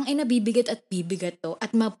 tangina bibigat at bibigat to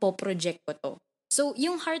at mapoproject ko to. So,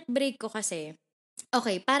 yung heartbreak ko kasi,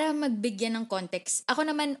 okay, para magbigyan ng context, ako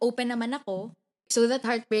naman, open naman ako. So that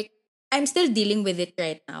heartbreak, I'm still dealing with it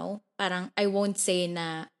right now. Parang I won't say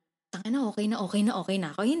na tangina, okay na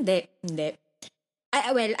ako. Hindi.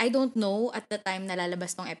 Well, I don't know at the time na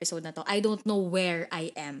lalabas tong episode na to. I don't know where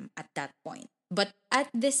I am at that point. But at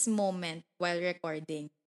this moment, while recording,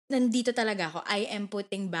 nandito talaga ako. I am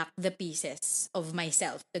putting back the pieces of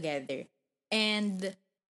myself together. And,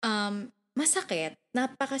 masakit,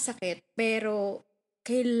 napakasakit, pero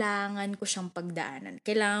kailangan ko siyang pagdaanan.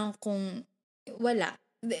 Kailangan kong, wala.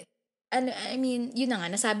 I mean, yun na nga,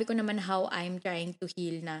 nasabi ko naman how I'm trying to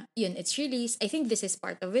heal na, yun, it's release. I think this is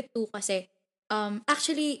part of it too kasi,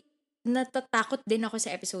 actually, natatakot din ako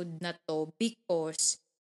sa episode na to because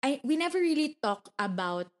we never really talk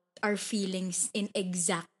about our feelings in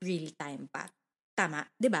exact real time pa. Tama,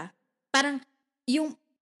 'di ba? Parang yung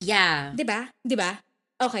Yeah. 'di ba? 'Di ba?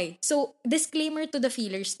 Okay, so disclaimer to the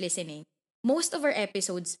feelers listening. Most of our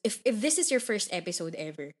episodes, if this is your first episode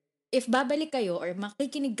ever, if babalik kayo or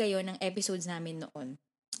makikinig kayo ng episodes namin noon,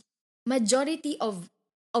 majority of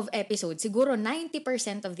episodes, siguro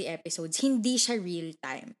 90% of the episodes, hindi siya real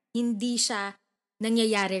time. Hindi siya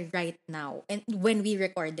nangyayari right now. And when we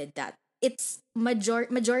recorded that, it's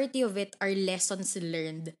majority of it are lessons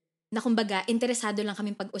learned na kumbaga, interesado lang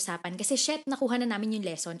kaming pag-usapan kasi shit, nakuha na namin yung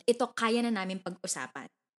lesson. Ito, kaya na namin pag-usapan.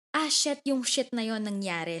 Shit, yung shit na yon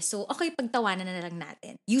nangyari. So, okay, pagtawanan na lang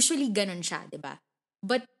natin. Usually, ganun siya, di ba?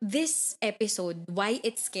 But this episode, why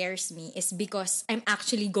it scares me is because I'm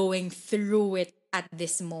actually going through it at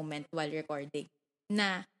this moment while recording.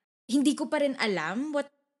 Na hindi ko pa rin alam what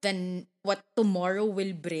tomorrow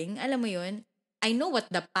will bring. Alam mo yun? I know what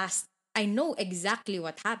the past, I know exactly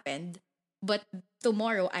what happened, but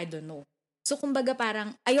tomorrow, I don't know. So, kumbaga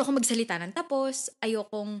parang, ayoko magsalita ng tapos,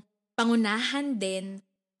 ayokong pangunahan din,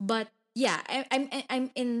 but yeah,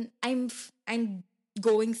 I'm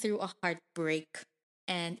going through a heartbreak.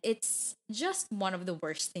 And it's just one of the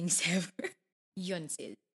worst things ever. Yun,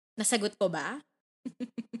 Sil. Nasagot ko ba?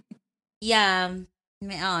 Yeah.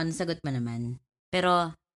 Nasagot mo naman.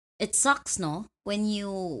 Pero, it sucks, no? When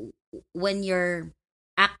you're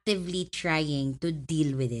actively trying to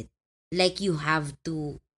deal with it. Like, you have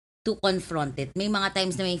to confront it. May mga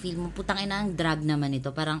times na may feel mo, putang ina, ang drag naman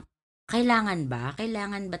ito. Parang, kailangan ba?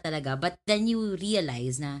 Kailangan ba talaga? But then you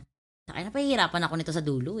realize na, pahihirapan ako nito sa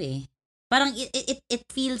dulo eh. Parang it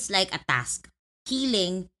feels like a task.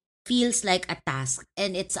 Healing feels like a task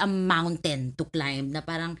and it's a mountain to climb na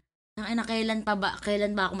parang kailan ba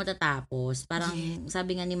ako matatapos? Parang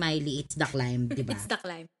sabi nga ni Miley, it's the climb, 'di ba? It's the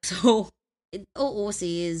climb. So, oo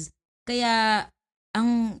sis. Kaya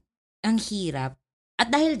ang hirap.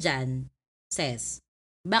 At dahil diyan, sis,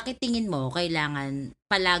 bakit tingin mo kailangan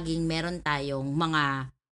palaging meron tayong mga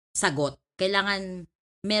sagot? Kailangan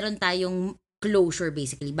meron tayong closure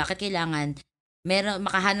basically. Bakit kailangan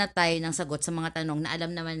makahanap tayo ng sagot sa mga tanong na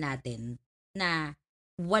alam naman natin na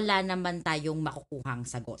wala naman tayong makukuhang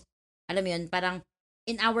sagot. Alam mo yun, parang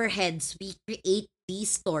in our heads, we create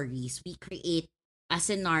these stories. We create a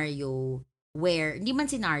scenario where, hindi man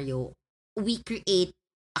scenario, we create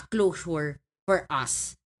a closure for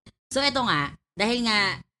us. So eto nga, dahil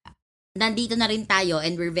nga nandito na rin tayo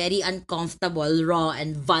and we're very uncomfortable, raw,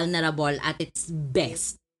 and vulnerable at its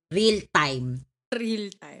best. Real time.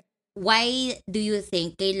 Real time. Why do you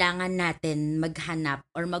think kailangan natin maghanap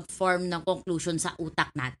or mag-form ng conclusion sa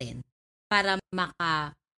utak natin para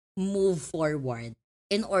maka-move forward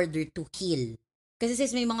in order to heal? Kasi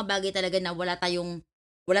sis, may mga bagay talaga na wala tayong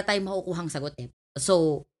makukuhang sagot eh.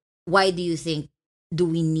 So, why do you think do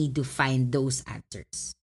we need to find those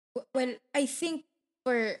answers? Well, I think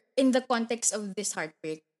in the context of this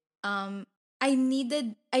heartbreak,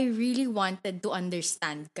 I really wanted to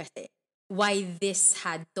understand kasi why this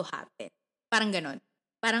had to happen. Parang ganon.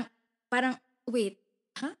 Parang, wait,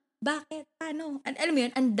 bakit? Paano? Alam mo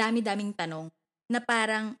yun, ang dami-daming tanong na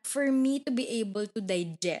parang for me to be able to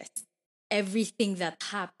digest everything that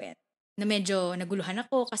happened, na medyo naguluhan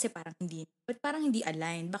ako kasi parang hindi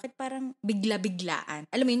aligned? Bakit parang bigla-biglaan?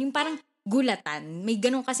 Alam mo yun, yung parang gulatan. May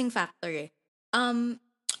ganong kasing factor eh.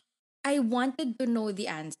 I wanted to know the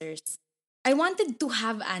answers. I wanted to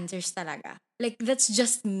have answers talaga. Like, that's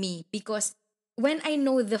just me. Because when I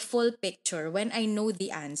know the full picture, when I know the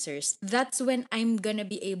answers, that's when I'm gonna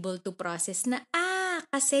be able to process na,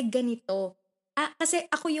 kasi ganito. Kasi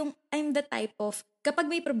I'm the type of, kapag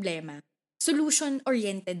may problema,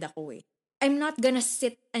 solution-oriented ako eh. I'm not gonna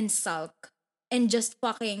sit and sulk and just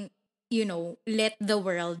fucking, let the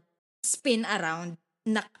world spin around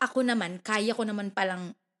na ako naman, kaya ko naman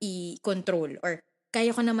palang i-control or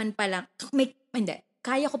kaya ko naman palang,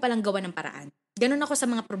 kaya ko palang gawa ng paraan. Ganun ako sa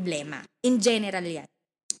mga problema. In general yan.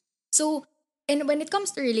 So, and when it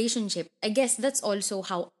comes to relationship, I guess that's also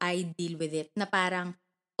how I deal with it. Na parang,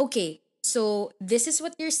 okay, so this is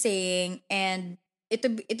what you're saying and ito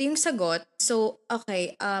yung sagot. So,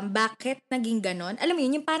 okay, bakit naging ganon? Alam mo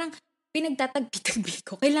yun, yung parang pinagtatagpi-tagpi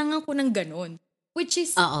ko. Kailangan ko ng ganon. Which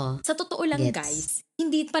is, Oo. sa totoo lang Gets. guys,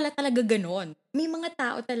 hindi pala talaga ganon. May mga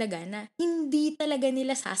tao talaga na hindi talaga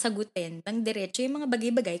nila sasagutin ng diretso yung mga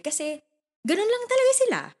bagay-bagay kasi ganon lang talaga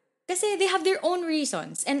sila. Kasi they have their own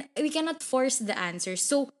reasons and we cannot force the answer.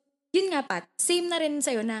 So, yun nga Pat, same na rin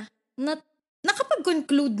sa'yo na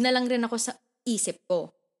nakapag-conclude na lang rin ako sa isip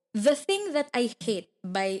ko. The thing that I hate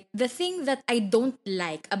the thing that I don't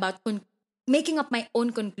like about making up my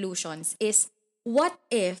own conclusions is what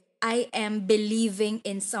if I am believing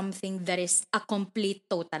in something that is a complete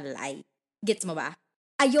total lie? Gets mo ba?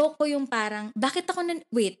 Ayoko yung parang,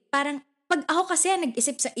 parang, pag ako kasi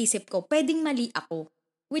nag-isip sa isip ko, pwedeng mali ako.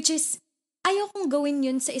 Which is, ayokong gawin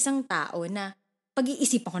yun sa isang tao na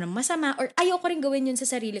pag-iisip ako ng masama or ayoko rin gawin yun sa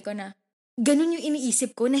sarili ko na ganun yung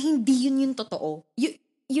iniisip ko na hindi yun yung totoo.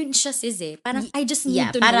 Yun siya sis eh. Parang I just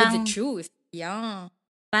need to know the truth. Yeah.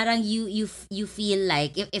 Parang you feel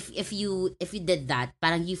like if you did that,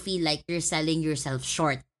 parang you feel like you're selling yourself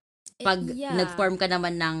short pag Yeah. nag-form ka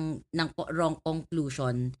naman ng wrong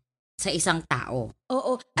conclusion sa isang tao.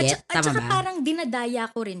 Oo. At Tama saka ba? parang dinadaya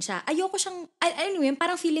ko rin siya. Ayoko siyang, anyway,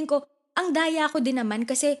 parang feeling ko, ang daya ko din naman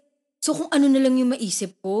kasi, so kung ano na lang yung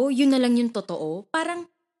maisip ko, yun na lang yung totoo. Parang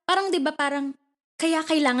di ba parang, kaya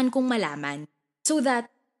kailangan kong malaman. So that,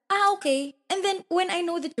 okay. And then, when I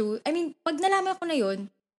know the truth, I mean, pag nalaman ko na yun,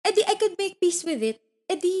 edi I could make peace with it.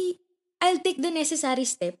 Edi, I'll take the necessary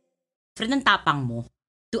step. Friend, ang tapang mo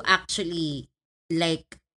to actually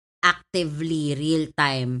like actively real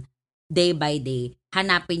time day by day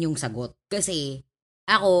hanapin yung sagot kasi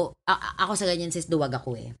ako sa ganyan sis duwag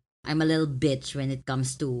ako eh. I'm a little bitch when it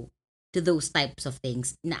comes to those types of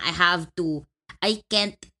things na I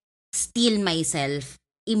can't steel myself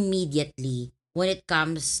immediately when it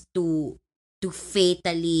comes to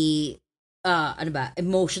fatally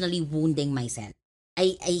emotionally wounding myself.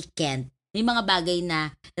 I can't. May mga bagay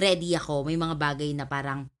na ready ako, may mga bagay na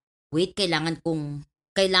parang wait, kailangan kong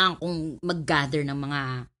mag-gather ng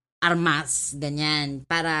mga armas, ganyan,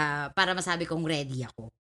 para masabi kong ready ako.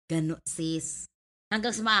 Gano, sis.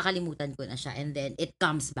 Hanggang sa makakalimutan ko na siya and then it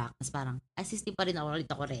comes back. Mas parang, sis, di pa rin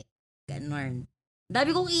ako ready. Ganon.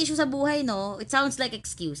 Dami kong issue sa buhay, no? It sounds like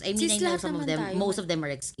excuse. I mean, Sis, I know lahat some of naman them, tayo, most of them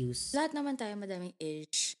are excuse. Lahat naman tayo madaming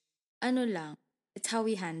age. Ano lang, it's how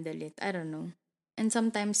we handle it. I don't know. And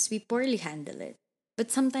sometimes we poorly handle it.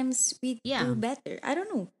 But sometimes we do better. I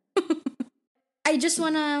don't know. I just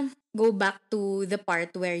wanna go back to the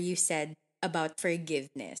part where you said about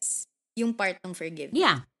forgiveness. Yung part ng forgiveness.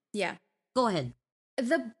 Yeah. Yeah. Go ahead.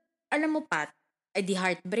 Alam mo Pat, the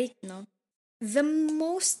heartbreak, no? The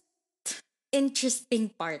most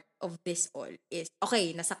interesting part of this all is,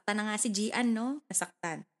 okay, nasaktan na nga si Gian, no?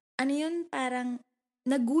 Nasaktan. Ano yun, parang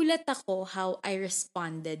nagulat ako how I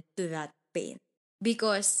responded to that pain.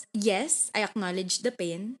 Because, yes, I acknowledge the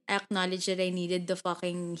pain. I acknowledge that I needed the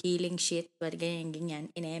fucking healing shit. But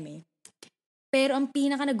ganyan, ineme. Pero ang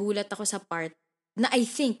pinaka nagulat ako sa part na I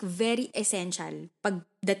think very essential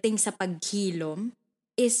pagdating sa paghilom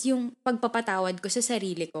is yung pagpapatawad ko sa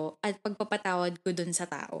sarili ko at pagpapatawad ko dun sa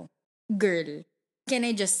tao. Girl, can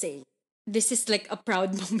I just say, this is like a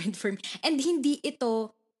proud moment for me. And hindi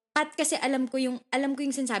ito, Pat, kasi alam ko yung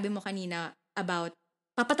sinasabi mo kanina about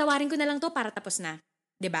papatawarin ko na lang to para tapos na.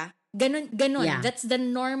 'Di ba? Ganon. Yeah. That's the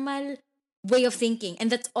normal way of thinking.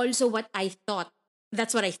 And that's also what I thought.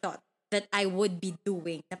 That's what I thought that I would be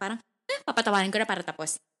doing. Na parang, papatawarin ko na para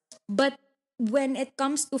tapos. But when it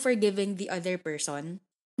comes to forgiving the other person,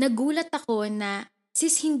 nagulat ako na,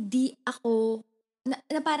 sis, hindi ako,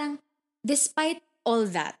 na parang, despite all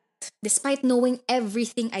that, despite knowing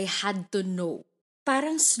everything I had to know,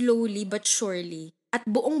 parang slowly but surely, at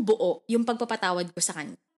buong buo, yung pagpapatawad ko sa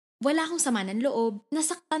kanya. Wala akong sama ng loob.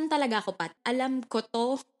 Nasaktan talaga ako, Pat. Alam ko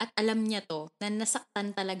to at alam niya to na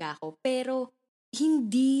nasaktan talaga ako. Pero,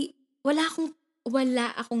 wala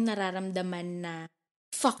akong nararamdaman na,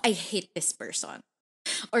 fuck, I hate this person.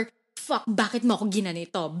 Or, fuck, bakit mo ako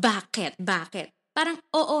ginanito? Bakit? Parang,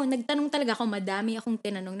 oo, nagtanong talaga ako, madami akong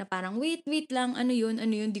tinanong na parang, wait lang, ano yun,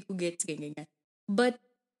 di ko gets, ganyan. But,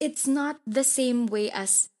 it's not the same way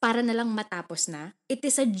as para na lang matapos na. It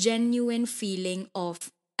is a genuine feeling of,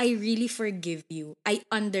 I really forgive you. I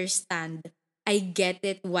understand. I get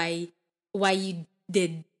it why you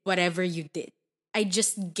did whatever you did. I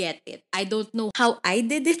just get it. I don't know how I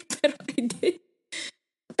did it, pero I did.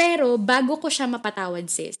 Pero, bago ko siya mapatawad,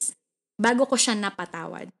 sis, bago ko siya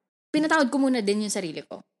napatawad, pinatawad ko muna din yung sarili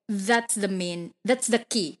ko. That's the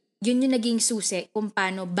key. Yun yung naging susi kung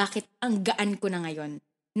paano, bakit ang gaan ko na ngayon.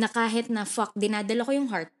 na kahit na fuck, dinadala ko yung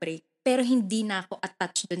heartbreak, pero hindi na ako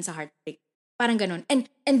attached dun sa heartbreak. Parang ganun.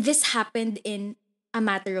 And this happened in a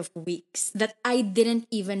matter of weeks that I didn't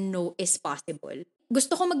even know is possible.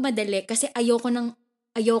 Gusto ko magmadali kasi ayoko nang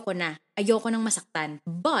masaktan.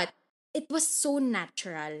 But it was so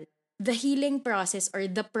natural. The healing process or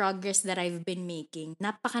the progress that I've been making,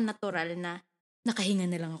 napaka-natural na nakahinga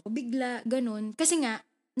na lang ako bigla, ganun. Kasi nga,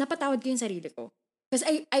 napatawad ko yung sarili ko. Because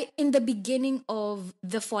in the beginning of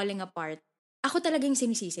the falling apart, ako talaga yung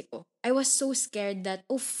sinisisi ko. I was so scared that,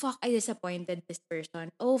 oh fuck, I disappointed this person.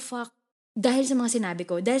 Oh fuck, dahil sa mga sinabi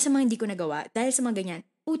ko, dahil sa mga hindi ko nagawa, dahil sa mga ganyan,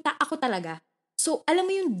 puta, ako talaga. So, alam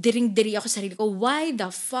mo yung diring-diri ako sa sarili ko, why the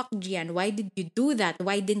fuck, Gian? Why did you do that?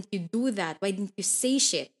 Why didn't you do that? Why didn't you say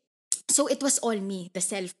shit? So, it was all me, the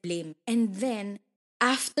self-blame. And then,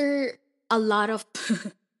 after a lot of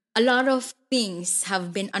a lot of things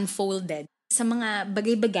have been unfolded sa mga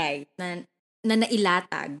bagay-bagay na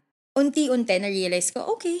nailatag, unti-unti na-realize ko,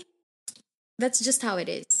 okay, that's just how it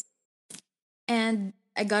is. And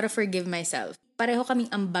I gotta forgive myself. Pareho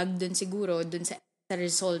kaming ambag dun siguro, dun sa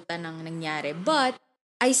resulta ng nangyari. But,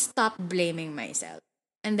 I stopped blaming myself.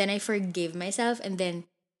 And then I forgave myself and then,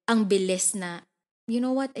 ang bilis na, you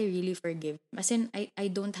know what, I really forgive. As in, I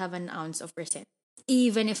don't have an ounce of resent.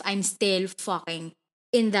 Even if I'm still fucking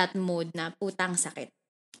in that mode na putang sakit.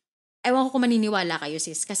 Ewan ko kung maniniwala kayo,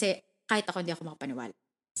 sis. Kasi kahit ako hindi ako makapaniwala.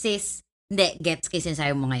 Sis, hindi, gets kasi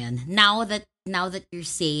sinasabi mo ngayon. Now that you're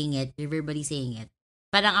saying it, you're verbally saying it,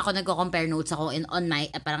 parang ako nagko-compare notes ako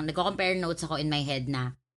in my head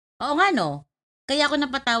na, oo nga no, kaya ako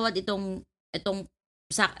napatawad itong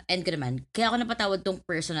sa end ko naman, kaya ako napatawad itong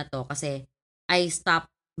person na to kasi I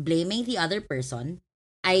stopped blaming the other person.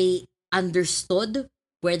 I understood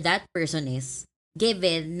where that person is,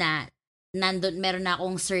 given na meron na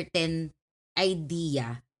akong certain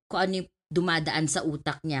idea kung ano yung dumadaan sa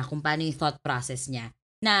utak niya, kung paano yung thought process niya,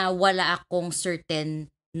 na wala akong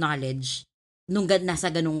certain knowledge nung nasa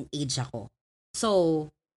ganung age ako. So,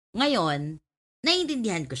 ngayon,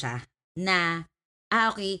 naiintindihan ko siya na,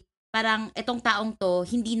 okay, parang itong taong to,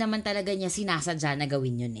 hindi naman talaga niya sinasadya na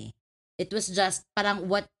gawin yun eh. It was just, parang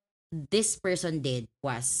what this person did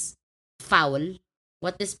was foul.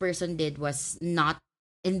 What this person did was not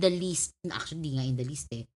in the least, actually nga in the least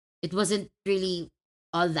eh. It wasn't really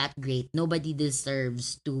all that great. Nobody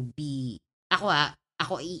deserves to be,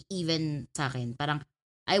 even sa akin, parang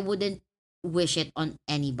I wouldn't wish it on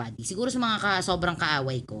anybody. Siguro sa mga sobrang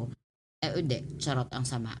kaaway ko, hindi, charot ang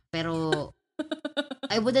sama. Pero,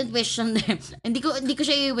 I wouldn't wish on them. hindi ko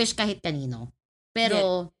siya i-wish kahit kanino.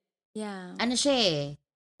 Pero, Yeah. ano siya eh,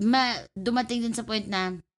 dumating din sa point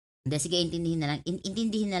na, hindi, sige,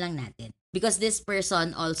 intindihin na lang natin. Because this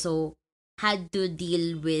person also had to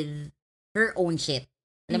deal with her own shit.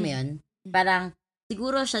 Alam mo yun? Parang,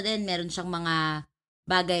 siguro siya din, meron siyang mga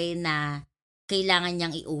bagay na kailangan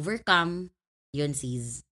niyang i-overcome. Yun,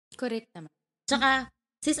 sis. Correct naman. Tsaka,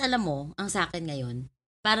 sis, alam mo, ang sa akin ngayon,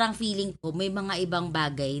 parang feeling ko may mga ibang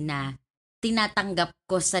bagay na tinatanggap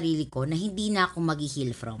ko sa sarili ko na hindi na ako mag-heal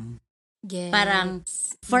from. Yes. Parang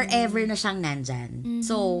forever na siyang nandyan. Mhm.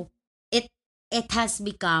 So, it has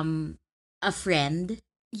become a friend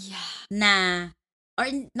Yeah. na, or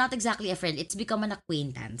not exactly a friend, it's become an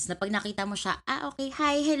acquaintance. Na pag nakita mo siya, okay,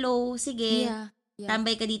 hi, hello, sige, Yeah.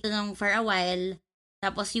 tambay ka dito ng for a while,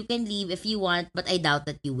 tapos you can leave if you want, but I doubt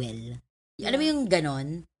that you will. Alam mo yung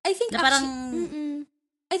ganon? I think Na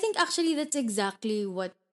I think actually that's exactly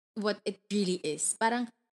what it really is. Parang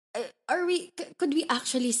could we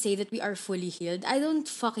actually say that we are fully healed? I don't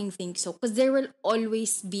fucking think so, because there will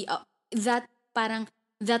always be that parang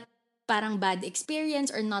bad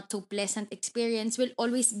experience or not so pleasant experience will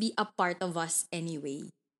always be a part of us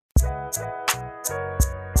anyway.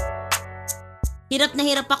 Hirap na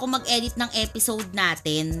hirap ako mag-edit ng episode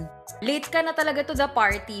natin. Late ka na talaga to the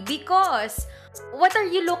party because what are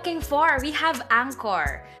you looking for? We have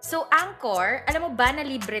Anchor. So Anchor, alam mo ba na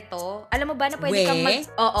libre to? Alam mo ba na pwede kang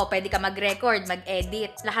pwede ka mag-record,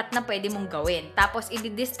 mag-edit, lahat na pwede mong gawin. Tapos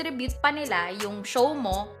i-distribute pa nila yung show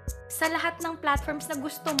mo sa lahat ng platforms na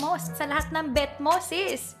gusto mo, sa lahat ng bet mo,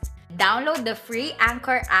 sis. Download the free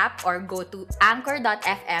Anchor app or go to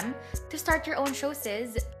anchor.fm to start your own show,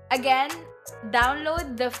 sis. Again,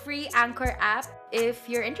 download the free Anchor app if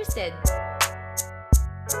you're interested.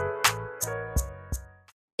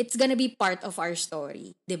 It's gonna be part of our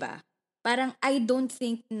story, 'di ba? Parang I don't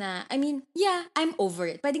think na, I mean, yeah, I'm over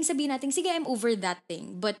it. Pwedeng sabihin natin, sige, I'm over that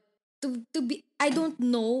thing. But to be, I don't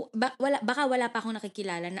know, baka wala pa akong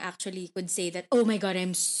nakikilala na actually could say that, oh my God,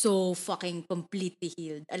 I'm so fucking completely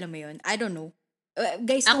healed. Alam mo yun? I don't know.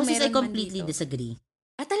 Guys, Ako kung sis, I meron man completely dito. disagree.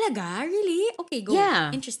 Talaga? Really? Okay, go.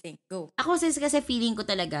 Yeah. Interesting. Go. Ako sis, kasi feeling ko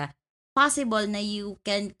talaga, possible na you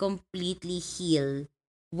can completely heal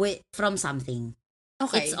from something.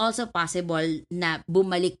 Okay. It's also possible na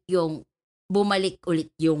bumalik ulit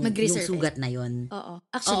yung Mag-resurface. sugat na yon. Oo.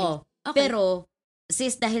 Actually. Oo. Okay. Pero,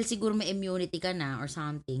 sis, dahil siguro may immunity ka na or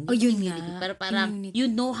something. Oh, yun immunity, nga. pero parang, Immunity. you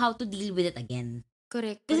know how to deal with it again.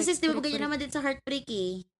 Correct. Kasi sis, di ba correct, ganyan naman din sa heartbreak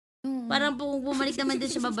eh. Mm. Parang kung bumalik naman din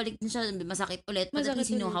siya, babalik din siya, masakit ulit. But at Masakit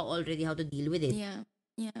least you know ulit. how to deal with it. Yeah.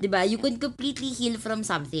 Yeah. Diba? You can completely heal from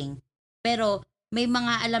something. Pero, may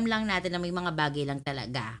mga alam lang natin na may mga bagay lang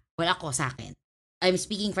talaga. Well, ako sa akin. I'm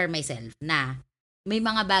speaking for myself na may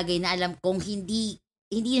mga bagay na alam kong hindi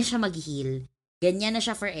na siya mag-heal. Ganyan na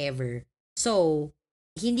siya forever. So,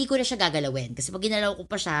 hindi ko na siya gagalawin. Kasi pag ginalaw ko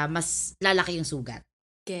pa siya, mas lalaki yung sugat.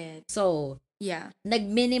 Get. So, Yeah.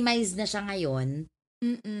 nag-minimize na siya ngayon.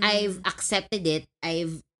 Mm-mm. I've accepted it.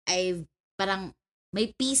 I've parang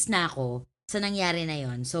may peace na ako sa nangyari na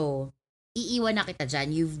yon. So, iiwan na kita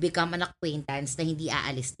dyan. You've become an acquaintance na hindi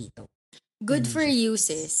aalis dito. Good for you,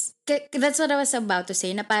 sis. That's what I was about to say,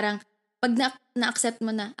 na parang, pag na-accept mo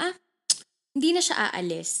na, hindi na siya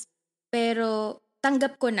aalis. Pero,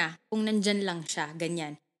 tanggap ko na kung nandyan lang siya,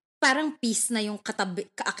 ganyan. Parang peace na yung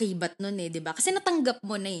kaakibat nun eh, di ba? Kasi natanggap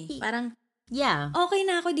mo na eh. Parang, Yeah. okay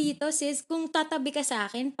na ako dito, sis. Kung tatabi ka sa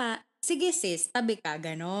akin sige sis, tabi ka,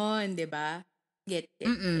 ganon, di ba? Get it.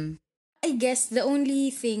 Mm-mm. I guess the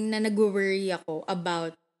only thing na nag-worry ako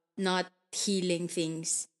about not healing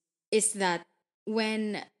things is that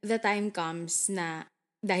when the time comes na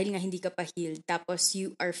dahil nga hindi ka pa healed, tapos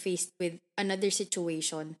you are faced with another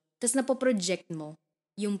situation, tapos napoproject mo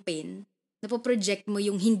yung pain, napoproject mo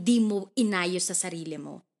yung hindi mo inayos sa sarili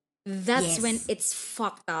mo. That's Yes. when it's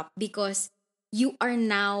fucked up because you are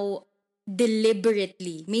now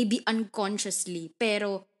deliberately, maybe unconsciously,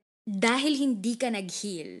 pero dahil hindi ka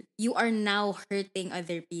nag-heal, you are now hurting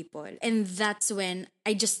other people. And that's when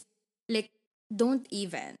I just, don't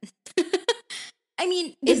even. I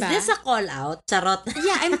mean, Is diba? this a call out? Charot.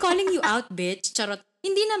 Yeah, I'm calling you out, bitch. Charot.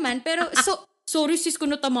 Hindi naman, pero, sorry sis,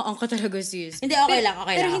 kung natamaan ka talaga, sis. Hindi, okay lang.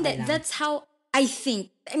 Pero okay hindi, lang. that's how I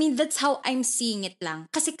think. I mean, that's how I'm seeing it lang.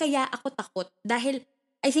 Kasi kaya ako takot. Dahil,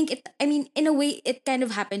 in a way, it kind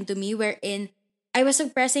of happened to me wherein I was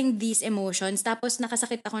suppressing these emotions tapos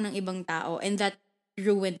nakasakit ako ng ibang tao and that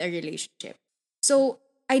ruined a relationship. So,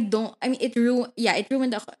 it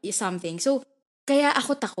ruined something. So, kaya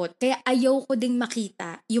ako takot. Kaya ayaw ko ding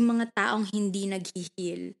makita yung mga taong hindi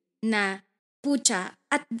nag-heal na pucha,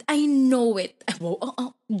 at I know it.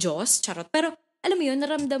 Diyos, charot. Pero, alam mo yun,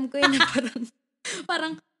 naramdam ko yun na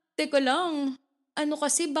parang, teko lang,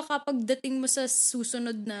 kasi baka pagdating mo sa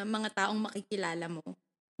susunod na mga taong makikilala mo,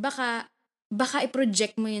 baka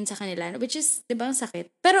i-project mo yun sa kanila, which is, di ba, ang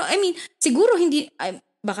sakit. Pero, siguro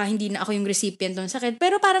baka hindi na ako yung recipient ng sakit,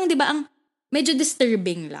 pero parang, di ba, ang medyo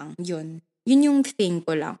disturbing lang, yun. Yun yung thing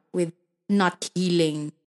ko lang with not healing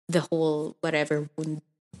the whole whatever wound.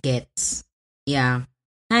 Gets. Yeah.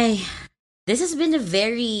 Hi. This has been a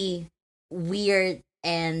very weird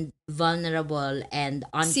and vulnerable and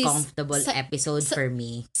uncomfortable Sis, episode for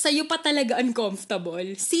me. Sa'yo pa talaga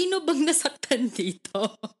uncomfortable. Sino bang nasaktan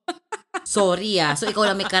dito? Sorry So ikaw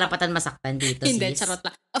lang may karapatan masaktan dito, sis. Hindi, charot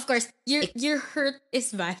lang. Of course, your hurt is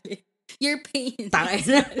valid. Your pain is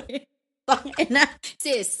Tangina. valid. Tangina.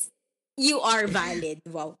 Sis, you are valid.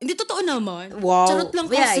 Wow. Hindi totoo naman. Wow. Charot lang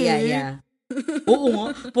kasi. Yeah. Oo nga.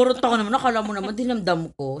 Puro tako naman. Nakala mo naman,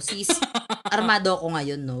 dinamdam ko. Sis, armado ako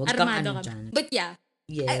ngayon, no? Huwag kang Armado ka. dyan. But yeah.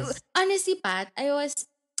 Yes. Honestly, Pat,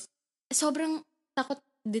 sobrang takot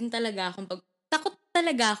din talaga takot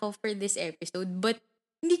talaga ako for this episode. But,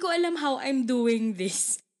 hindi ko alam how I'm doing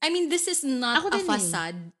this. This is not Ako a din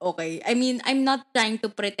facade. Okay. I'm not trying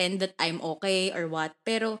to pretend that I'm okay or what.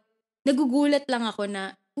 Pero, nagugulat lang ako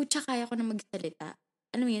na, putya, kaya ko na magsalita.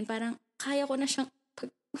 Alam mo yun, parang, kaya ko na siyang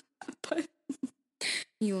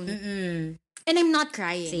yun. Mm-mm. And I'm not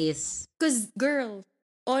crying. Sis. Because, girl,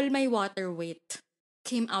 all my water weight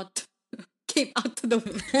came out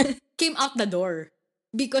the door.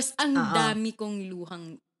 Because ang dami kong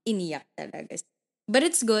luhang iniyak talaga. But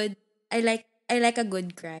it's good. I like a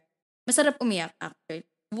good cry. Masarap umiyak, actually.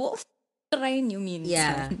 Wow. Try nyo minsan.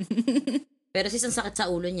 Yeah. Pero sis, ang sakit sa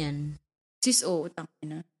ulo niyan. Sis,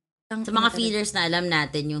 tangina. Sa mga feelers na alam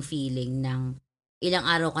natin yung feeling ng ilang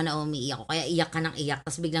araw ka na umiiyak o kaya iyak ka ng iyak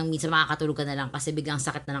tapos biglang minsan makakatulog ka na lang kasi biglang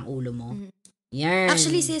sakit na ng ulo mo. Mhm. Yan.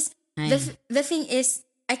 Actually, sis, the thing is,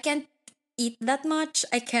 I can't eat that much.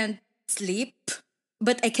 I can't sleep.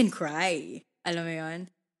 But I can cry. Alam mo yun?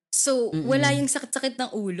 So, wala yung sakit-sakit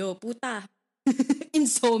ng ulo. Puta.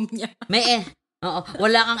 Insomnia. Oo,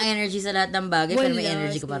 wala kang energy sa lahat ng bagay, pero may Wala,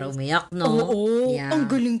 energy ka para sis. umiyak, no? Oo, Yeah. ang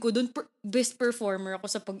galing ko dun. Best performer ako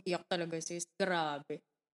sa pag-iyak talaga, sis. Grabe.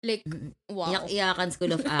 Like, wow. Iyak-iyakan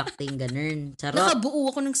School of Acting, ganun. Charot, Nakabuo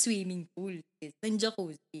ako ng swimming pool, sis. Ng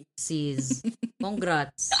jacuzzi. sis.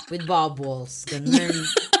 Congrats. With bubbles, ganun.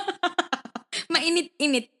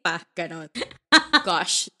 Mainit-init pa, ganon.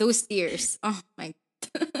 Gosh, those tears. Oh my.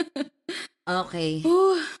 Okay.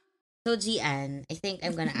 Whew. So, Gian, I think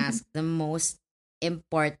I'm gonna ask the most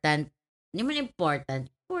important, hindi man important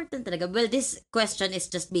talaga. Well, this question is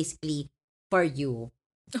just basically for you.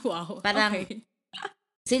 Wow, Parang, okay.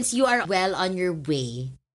 since you are well on your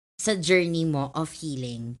way sa journey mo of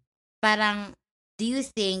healing, parang, do you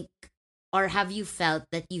think, or have you felt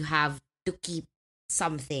that you have to keep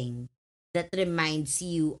something that reminds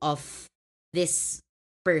you of this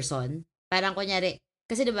person? Parang, kunyari,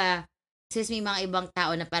 kasi diba, since may mga ibang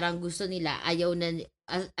tao na parang gusto nila, ayaw na,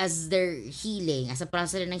 as their healing, as a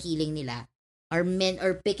process ng healing nila, or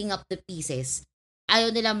picking up the pieces,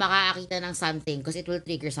 ayaw nila makakakita ng something because it will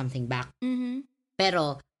trigger something back. Mm-hmm.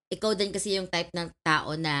 Pero, ikaw din kasi yung type ng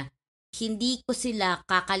tao na hindi ko sila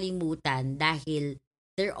kakalimutan dahil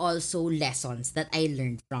they're also lessons that I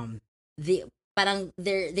learned from. Parang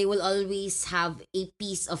they will always have a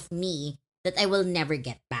piece of me that I will never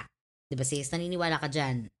get back. Diba sis? Naniniwala ka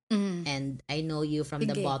dyan. Mm. And I know you from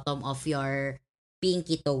the Sige. bottom of your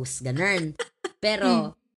pinky toes. Ganun.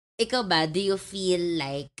 Pero, ikaw ba, do you feel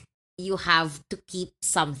like you have to keep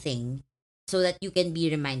something so that you can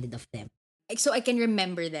be reminded of them? So I can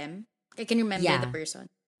remember them. I can remember Yeah. the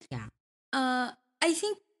person. Yeah. I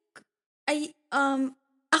think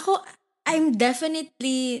I'm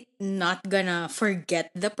definitely not gonna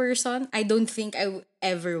forget the person. I don't think I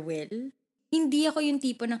ever will. Hindi ako yung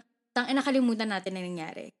tipo na nakalimutan natin na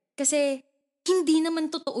nangyari. Kasi hindi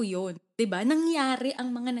naman totoo yun, 'di ba? Nangyari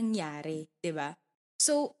ang mga nangyari, 'di ba?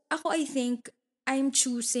 So, ako I think I'm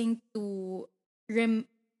choosing to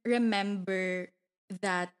remember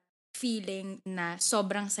that feeling na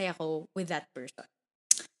sobrang saya ko with that person.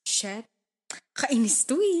 Shit. Kainis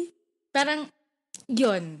to eh. Parang,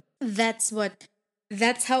 yun. That's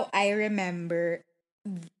how I remember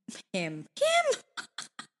him.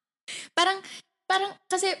 parang,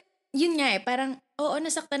 kasi, yun nga eh, parang, oo,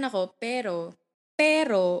 nasaktan ako, pero,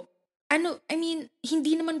 I mean,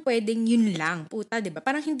 hindi naman pwedeng yun lang, puta, di ba?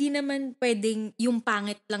 Parang hindi naman pwedeng yung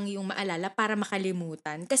pangit lang yung maalala para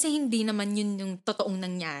makalimutan. Kasi hindi naman yun yung totoong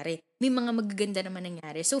nangyari. May mga magaganda naman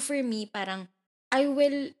nangyari. So for me, parang, I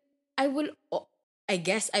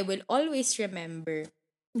guess I will always remember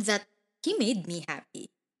that he made me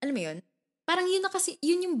happy. Alam mo yun? Parang yun na kasi,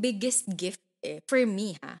 yun yung biggest gift eh, for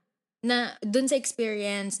me ha. Na dun sa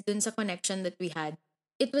experience, dun sa connection that we had,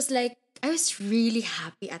 it was like, I was really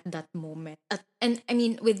happy at that moment. And I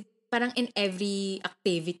mean, with parang in every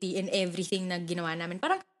activity, in everything na ginawa namin,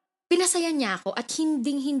 parang pinasaya niya ako at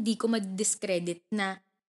hindi ko ma-discredit na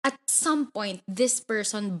at some point, this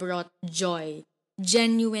person brought joy,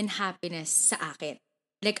 genuine happiness sa akin.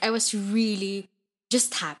 Like, I was really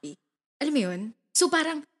just happy. Alam mo yun? So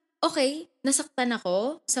parang, okay, nasaktan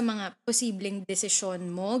ako sa mga posibleng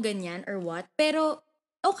desisyon mo, ganyan or what, pero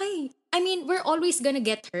okay. I mean, we're always gonna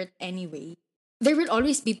get hurt anyway. There will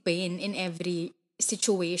always be pain in every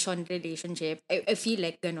situation, relationship. I feel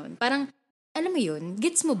like ganun. Parang, alam mo yun,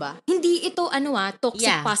 gets mo ba? Hindi ito, toxic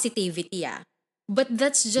Yeah. positivity But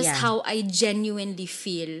that's just Yeah. how I genuinely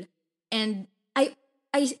feel. And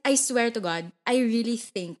I swear to God, I really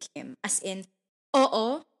thank him. As in,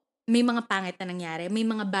 oo, may mga pangit na nangyari. May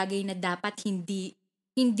mga bagay na dapat hindi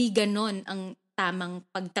ganon ang tamang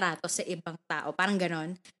pagtrato sa ibang tao. Parang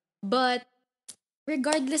ganon. But,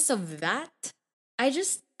 regardless of that,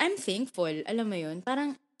 I'm thankful. Alam mo yun?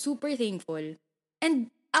 Parang super thankful.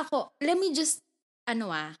 And ako, let me just,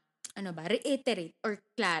 reiterate or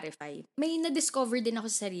clarify. May na-discover din ako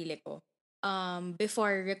sa sarili ko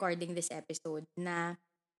before recording this episode na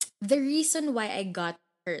the reason why I got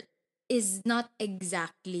hurt is not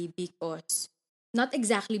exactly because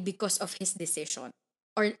of his decision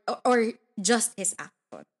or just his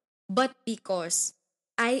action, but because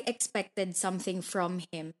I expected something from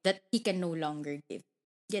him that he can no longer give.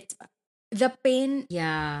 Gets ba? The pain,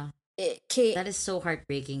 Yeah. That is so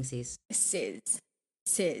heartbreaking, sis. sis.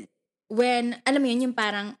 When, alam mo yun, yung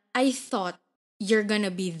parang, I thought you're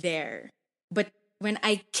gonna be there. But when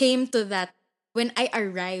I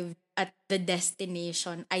arrived at the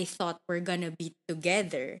destination I thought we're gonna be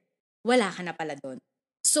together, wala ka na pala dun.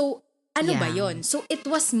 So, ano ba Yeah. yun? So, it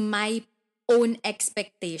was my own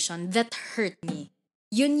expectation that hurt me.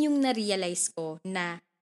 Yun yung na-realize ko na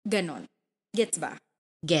ganon. Gets ba?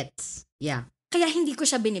 Gets. Yeah. Kaya hindi ko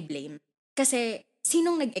siya biniblame. Kasi,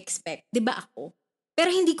 sinong nag-expect? 'Di ba ako? Pero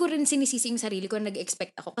hindi ko rin sinisisi yung sarili ko na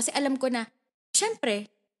nag-expect ako. Kasi alam ko na, syempre,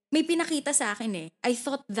 may pinakita sa akin eh. I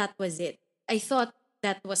thought that was it. I thought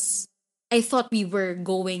we were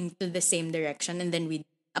going to the same direction and then we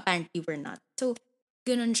apparently were not. So,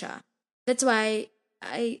 ganun siya. That's why,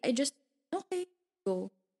 I just, okay, go.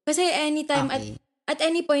 Kasi anytime, Okay. at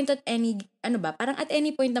any point, parang at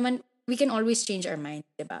any point naman, we can always change our mind,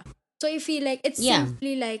 diba? So, I feel like, it's Yeah.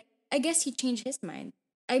 simply like, I guess he changed his mind.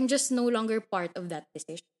 I'm just no longer part of that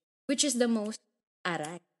decision. Which is the most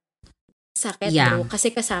aray. Sakit, Yeah. bro.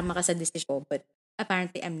 Kasi kasama ka sa decision. But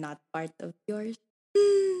apparently, I'm not part of yours.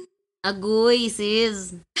 Agoy,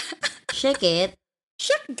 sis. Shake it.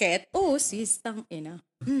 Shakit? Oh, sis. Tang ina.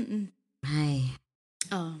 Ay,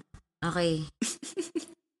 Oh. okay.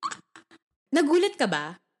 Nagulat ka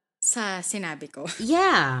ba sa sinabi ko?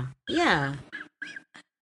 Yeah.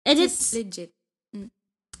 And It's it's legit.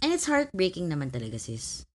 heartbreaking naman talaga,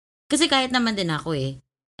 sis. Kasi kahit naman din ako eh.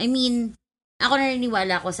 I mean, ako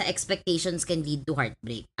naniniwala ako sa expectations can lead to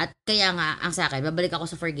heartbreak. At kaya nga, ang sa akin, babalik ako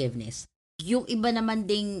sa forgiveness. Yung iba naman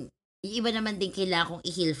ding kailangan kong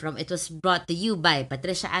i-heal from, it was brought to you by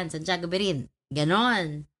Patricia Ann Santiago Berin.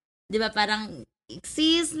 Ganon. Di ba parang,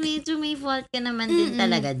 sis, medyo may fault ka naman din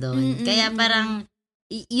talaga doon. Kaya parang,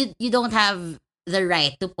 you don't have the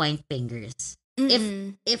right to point fingers.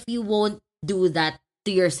 If you won't do that to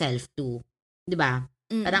yourself too. Di ba?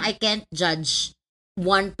 Parang I can't judge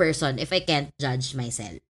one person if I can't judge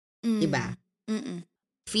myself. Di ba?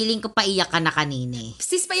 Feeling ko paiyak ka na kanina eh.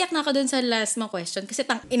 Sis, paiyak na ako dun sa last mo question kasi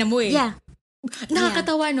tang ina mo eh. Yeah.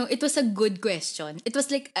 Nakakatawa, no? It was a good question. It was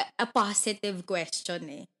like a positive question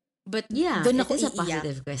eh. But Yeah, doon it ako is a iiyak.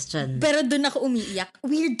 positive question. Pero doon ako umiiyak.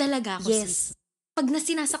 Weird talaga ako, sis. Yes. Pag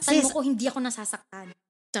nasinasaktan Sis- mo ko, hindi ako nasasaktan.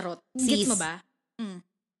 Charot. Sis- Gets mo ba?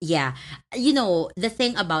 Yeah. You know, the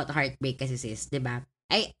thing about heartbreak kasi sis, di ba?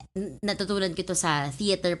 Natutunan ko to sa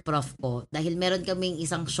theater prof ko dahil meron kaming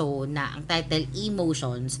isang show na ang title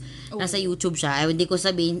Emotions. Nasa YouTube siya. Hindi ko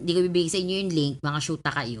bibigay sa inyo yung link, mga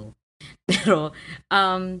shoota kayo. Pero,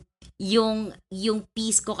 yung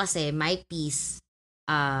piece ko kasi, my piece,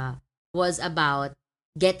 was about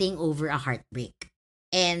getting over a heartbreak.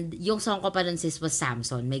 And yung song ko pa nun, sis, was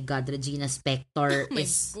Samson. My God, Regina Spektor Oh my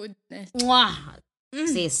is, goodness. mwah,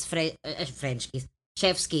 sis, French kiss,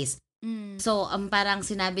 chef's kiss. So, parang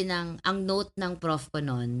sinabi ang note ng prof ko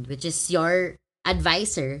nun, which is your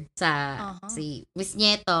advisor sa si Miss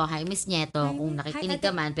Nieto. Hi, Miss Nieto. Hi, Kung nakikinig ate.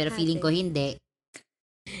 ka man, pero Ate. feeling ko hindi.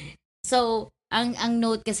 So, ang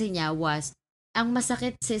note kasi niya was, ang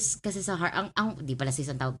masakit sis kasi sa heart, di pala sis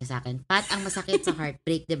ang tawag niya sa akin, Pat, ang masakit sa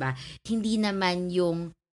heartbreak, di ba? Hindi naman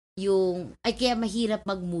ay kaya mahirap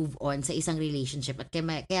mag-move on sa isang relationship at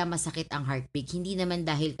kaya masakit ang heartbreak. Hindi naman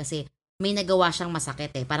dahil kasi may nagawa siyang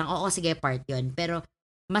masakit eh. Parang, oo, sige, part yun. Pero,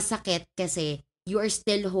 masakit kasi you are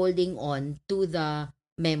still holding on to the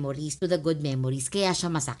memories, to the good memories. Kaya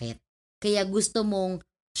siya masakit. Kaya gusto mo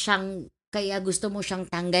siyang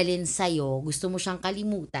tanggalin sa'yo, gusto mo siyang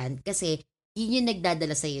kalimutan kasi yun yung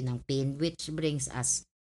nagdadala sa'yo ng pain, which brings us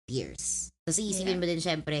tears. Tapos iisipin mo din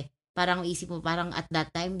syempre, parang isip mo, parang at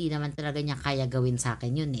that time, di naman talaga niya kaya gawin sa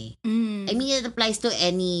akin yun eh. I mean, it applies to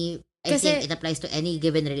any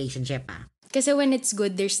given relationship Kasi when it's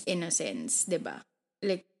good, there's innocence, diba?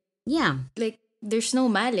 Like, Yeah. there's no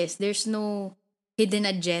malice, there's no hidden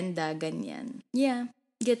agenda, ganyan. Yeah,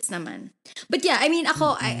 gets naman. But yeah, I mean,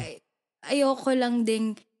 ako, ayoko lang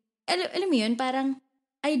ding, alam mo yun, parang,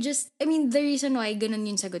 the reason why ganun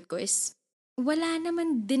yung sagot ko is, wala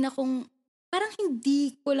naman din akong, parang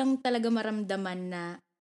hindi ko lang talaga maramdaman na,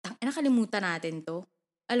 nakalimutan natin to.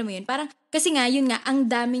 Alam mo yun, parang, kasi nga, yun nga, ang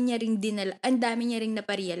dami niya ring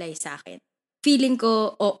naparealize sa akin. Feeling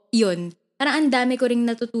ko, yun, parang ang dami ko ring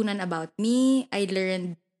natutunan about me. I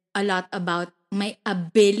learned a lot about my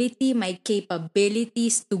ability, my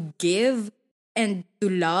capabilities to give and to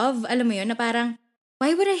love. Alam mo yun, na parang,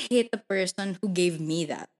 why would I hate the person who gave me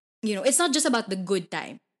that? You know, it's not just about the good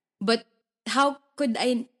time. But how could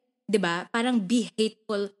I, diba, parang be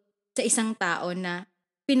hateful sa isang tao na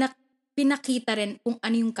pinakita rin kung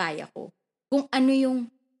ano yung kaya ko. Kung ano yung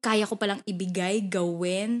kaya ko palang ibigay,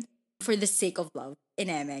 gawin for the sake of love.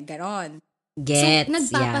 Ineme, ganon. Gets, So,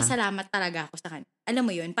 nagpapasalamat talaga ako sa kanya. Alam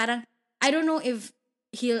mo yun, parang, I don't know if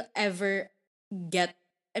he'll ever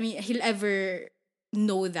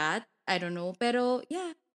know that. I don't know. Pero,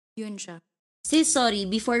 yeah, yun siya. Sis, sorry,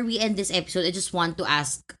 before we end this episode, I just want to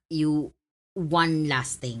ask you one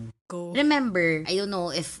last thing. Go. Remember, I don't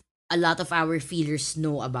know if a lot of our feelers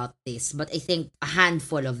know about this, but I think a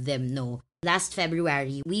handful of them know. Last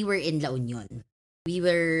February, we were in La Union. We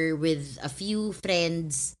were with a few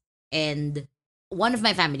friends and one of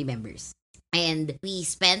my family members. And we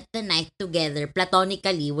spent the night together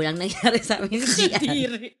platonically. Walang nangyari sa amin ni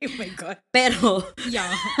Gian. Oh my God. Pero,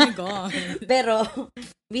 Yeah, oh my God. pero,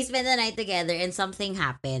 we spent the night together and something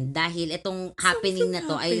happened. Dahil itong happening na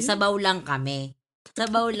to ay sabaw lang kami.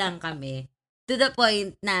 Sabaw lang kami. To the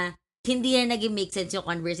point na hindi na naging make sense yung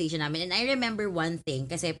conversation namin. And I remember one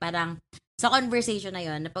thing kasi parang sa conversation na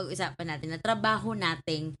yon napag-usapan natin na trabaho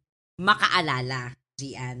nating makaalala,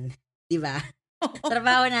 Gian. Diba?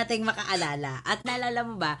 Trabaho nating makaalala. At naalala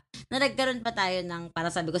mo ba, na nagkaroon pa tayo ng, para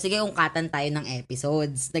sabi ko, sige, ungkatan tayo ng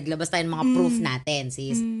episodes. Naglabas tayo ng mga proof natin,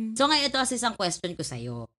 sis. So ngayon, ito as isang question ko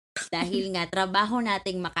sa'yo. Dahil nga, trabaho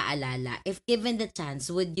nating makaalala, if given the chance,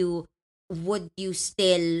 would you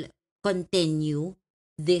still continue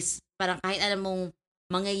this, parang kahit alam mong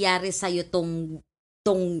mangyayari sa'yo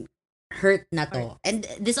tong hurt na to. And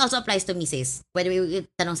this also applies to me, sis. Pwede mo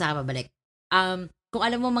tanong sa akin pabalik. Kung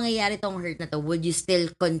alam mo mangyayari tong hurt na to, would you still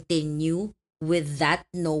continue with that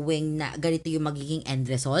knowing na ganito yung magiging end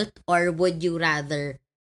result? Or would you rather,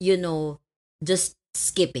 just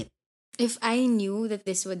skip it? If I knew that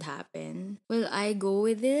this would happen, will I go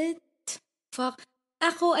with it? Fuck.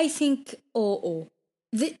 Ako, I think, oo.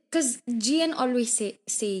 Because Gian always say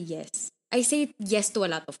yes. I say yes to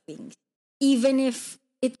a lot of things. Even if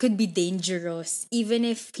it could be dangerous. Even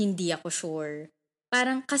if hindi ako sure.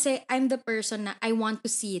 Parang kasi I'm the person na I want to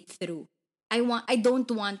see it through. I don't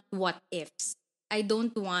want what ifs. I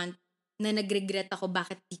don't want na nagregret ako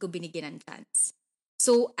bakit di ko binigyan ng chance.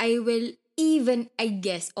 So I will even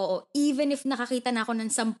if nakakita na ako ng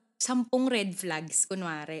 10 red flags,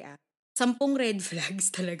 kunwari 10 red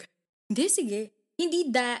flags talaga. Hindi, sige. Hindi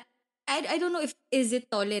I don't know if is it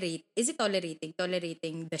tolerating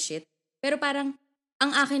the shit. Pero parang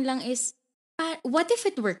ang akin lang is what if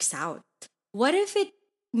it works out? What if it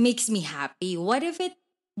makes me happy? What if it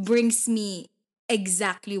brings me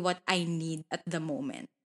exactly what I need at the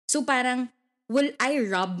moment? So parang, will I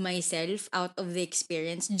rob myself out of the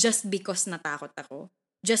experience just because natakot ako?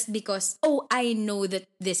 Just because, I know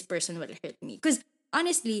that this person will hurt me. Because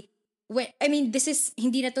honestly, this is,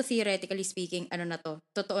 hindi na to theoretically speaking,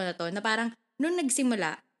 totoo na to, na parang, nung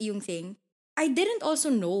nagsimula yung thing, I didn't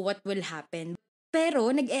also know what will happen.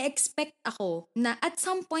 Pero, nag-e-expect ako na at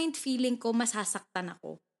some point feeling ko masasaktan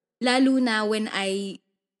ako. Lalo na when I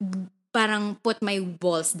parang put my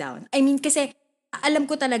balls down. Kasi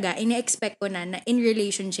alam ko talaga, ine-expect ko na in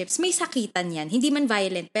relationships, may sakitan yan. Hindi man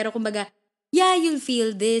violent, pero kumbaga, yeah, you'll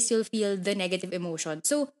feel this, you'll feel the negative emotion.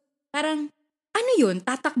 So, parang, yun?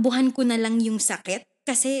 Tatakbuhan ko na lang yung sakit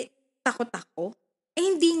kasi takot ako?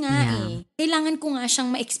 Hindi nga Kailangan ko nga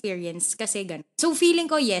siyang ma-experience kasi ganun. So,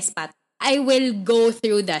 feeling ko, yes, Pat, I will go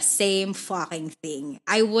through the same fucking thing.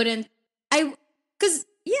 I would. I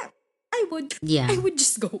would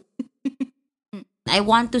just go. I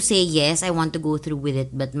want to say yes, I want to go through with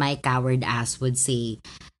it, but my coward ass would say,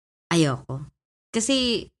 ayoko.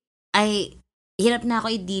 Kasi, hirap na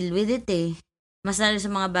ako i-deal with it eh. Mas lalo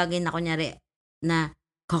sa mga bagay na kunyari, na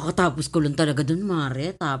kakatapos ko lang talaga dun,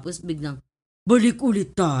 Mare. Tapos biglang, balik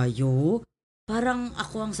ulit tayo. Parang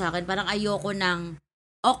ako ang sa akin, parang ayoko ng,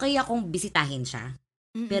 okay akong bisitahin siya,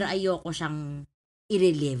 pero ayoko siyang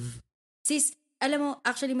i-relive. Sis, alam mo,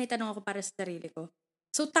 actually may tanong ako para sa sarili ko.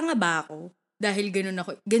 So, tanga ba ako? Dahil ganun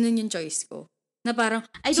yung choice ko. Na parang,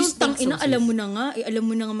 I don't think so, sis. alam mo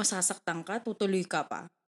na nga masasaktan ka, tutuloy ka pa.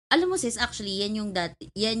 Alam mo sis, actually, yan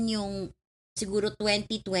yung siguro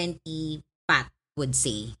 2020 Pat would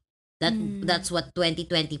say. That's what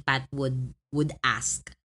 2020 Pat would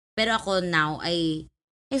ask. Pero ako now, I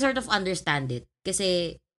sort of understand it.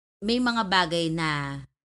 Kasi may mga bagay na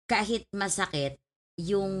kahit masakit,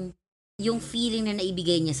 yung feeling na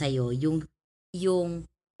naibigay niya sa'yo, yung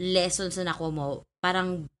lessons na nakuha mo,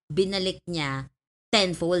 parang binalik niya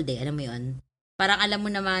tenfold alam mo yun? Parang alam mo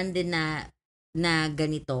naman din na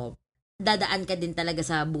ganito, dadaan ka din talaga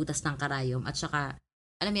sa butas ng karayom at saka,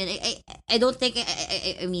 alam mo yun, I don't think,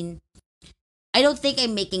 I don't think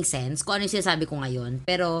I'm making sense kung ano yung sinasabi ko ngayon,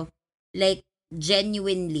 pero like,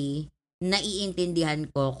 genuinely, naiintindihan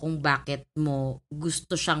ko kung bakit mo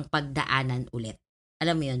gusto siyang pagdaanan ulit.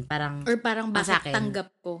 Alam mo yun, parang... Or parang bakit tanggap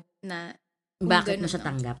ko na... Bakit mo siya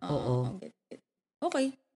tanggap? Oo.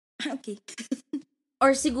 Okay. Okay.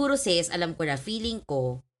 Or siguro sis, alam ko na, feeling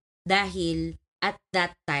ko, dahil at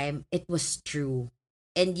that time, it was true.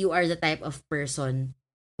 And you are the type of person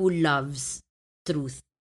who loves truth.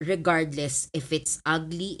 Regardless if it's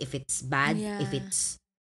ugly, if it's bad, if it's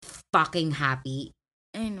fucking happy.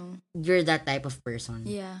 I know. You're that type of person.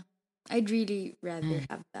 Yeah. I'd really rather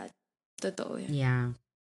have that. Totoo yan. Yeah.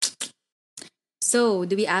 So,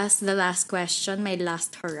 do we ask the last question, my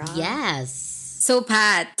last hurrah? Yes. So,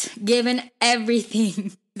 Pat, given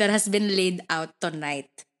everything that has been laid out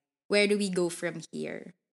tonight, where do we go from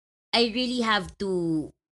here? I really have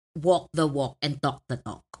to walk the walk and talk the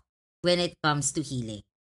talk when it comes to healing.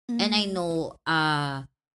 And I know,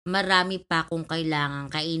 marami pa akong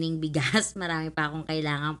kailangang kaining bigas, marami pa akong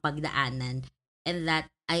kailangang pagdaanan. And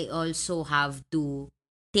that I also have to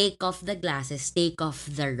take off the glasses, take off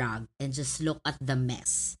the rug, and just look at the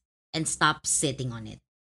mess and stop sitting on it.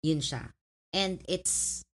 Yun siya. And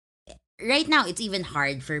right now, it's even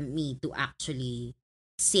hard for me to actually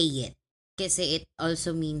say it. Kasi it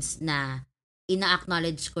also means na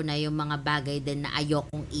ina-acknowledge ko na yung mga bagay din na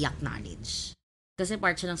ayokong i-acknowledge. Kasi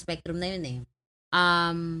part siya ng spectrum na yun eh.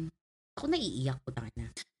 Ako naiiyak po na.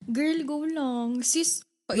 Girl, go lang. Sis,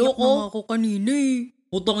 Yoko. paiyak na nga ako kanina eh.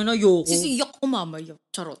 Putang ina, ayoko. Sis, iyak ko mamaya.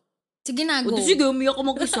 Charot. Sige na, go. O, sige, umiyak ko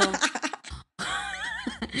mag-isa.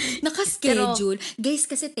 Naka-schedule. Guys,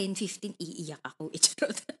 kasi 10:15 iiyak ako.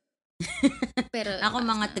 Charot. Pero, Ako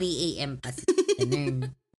mga 3 a.m. pa.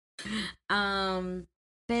 Ganun.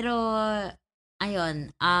 Pero,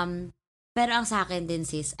 ayun. Pero ang sa akin din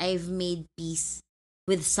sis, I've made peace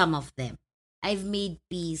with some of them. I've made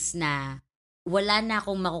peace na wala na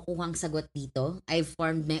akong makukuhang sagot dito. I've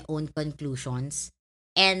formed my own conclusions.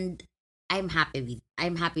 And I'm happy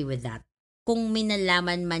with that. Kung may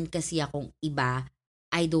nalaman man kasi akong iba,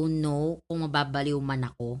 I don't know kung mababaliw man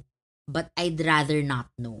ako. But I'd rather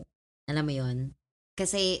not know. Alam mo yun?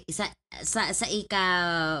 Kasi sa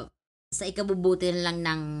ikabubuti lang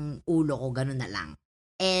ng ulo ko, ganun na lang.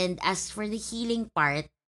 And as for the healing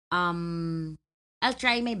part, I'll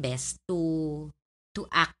try my best to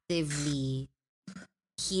actively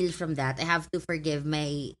heal from that. I have to forgive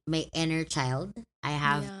my inner child. I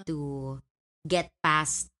have to get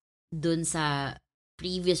past dun sa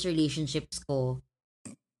previous relationships ko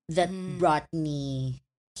that brought me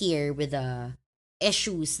here with the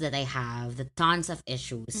issues that I have, the tons of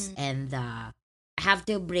issues, and I have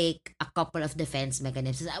to break a couple of defense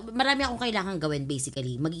mechanisms. Marami akong kailangan gawin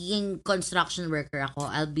basically. Magiging construction worker ako.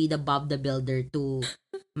 I'll be the Bob the Builder to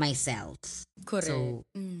myself. correct. So,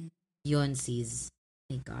 yun sis.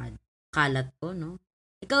 My God. Kalat ko, no?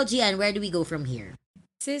 Ikaw, Gian, where do we go from here?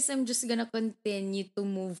 Sis, I'm just gonna continue to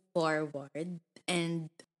move forward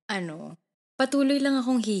and patuloy lang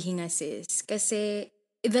akong hihinga sis kasi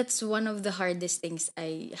that's one of the hardest things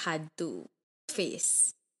I had to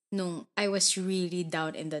face nung I was really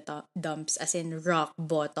down in the dumps as in rock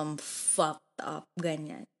bottom fucked up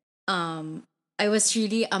ganyan. I was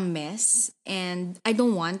really a mess and I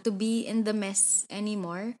don't want to be in the mess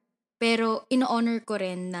anymore. Pero in-honor ko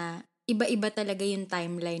rin na iba-iba talaga yung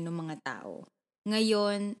timeline ng mga tao.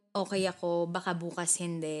 Ngayon, okay ako, baka bukas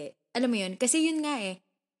hindi. Alam mo yun? Kasi yun nga eh.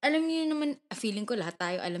 Alam niyo naman, feeling ko lahat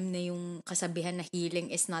tayo alam na yung kasabihan na healing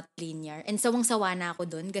is not linear. And sawang-sawa na ako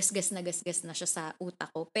dun. Gasgas na siya sa utak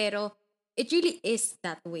ko. Pero it really is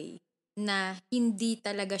that way. Na hindi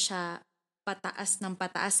talaga siya pataas ng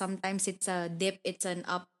pataas. Sometimes it's a dip, it's an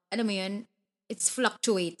up. Alam mo yun? It's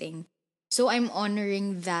fluctuating. So I'm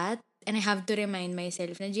honoring that. And I have to remind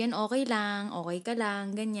myself na Gian, okay lang, okay ka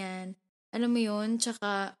lang, ganyan. Alam mo yun?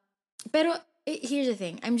 Tsaka, pero here's the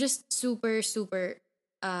thing. I'm just super, super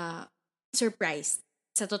surprised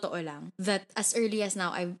sa totoo lang that as early as now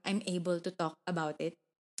I'm able to talk about it.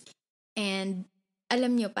 And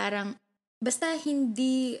alam nyo, parang basta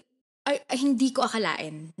hindi ko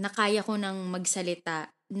akalain na kaya ko nang magsalita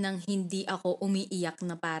nang hindi ako umiiyak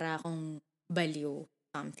na para akong baliw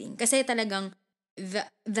something. Kasi talagang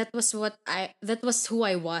that was who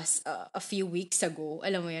I was a few weeks ago.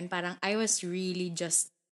 Alam mo yun, parang I was really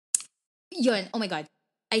just yun, oh my God.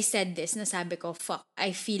 I said this, nasabi ko, fuck,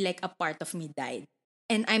 I feel like a part of me died.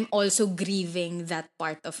 And I'm also grieving that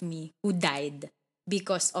part of me who died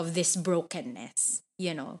because of this brokenness,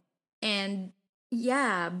 you know? And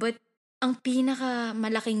yeah, but ang pinaka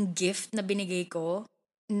malaking gift na binigay ko,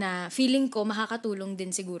 na feeling ko makakatulong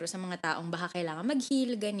din siguro sa mga taong baka kailangan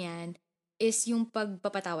mag-heal, ganyan, is yung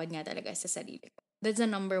pagpapatawad nga talaga sa sarili ko. That's the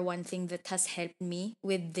number one thing that has helped me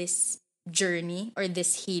with this journey or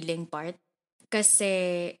this healing part.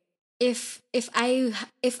 Kasi if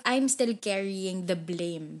I'm still carrying the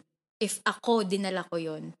blame, if ako dinala ko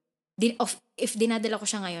yon, if dinadala ko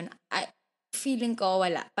siya ngayon, feeling ko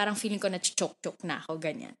wala, parang feeling ko na chok na ako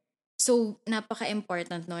ganyan. So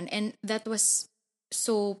napaka-important nun, and that was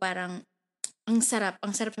so parang ang sarap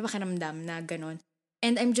na pakiramdam na ganon.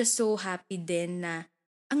 And I'm just so happy din na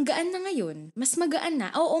ang gaan na ngayon. Mas magaan na.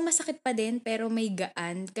 Oo, masakit pa din pero may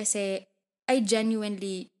gaan kasi I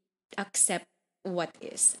genuinely accept what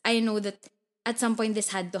is. I know that at some point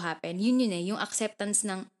this had to happen. Yun yung acceptance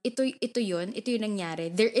ng ito yung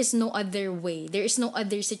nangyari. There is no other way. There is no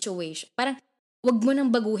other situation. Parang wag mo nang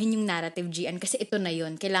baguhin yung narrative, Gian, kasi ito na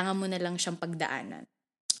yun. Kailangan mo na lang siyang pagdaanan.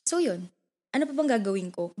 So yun. Ano pa bang gagawin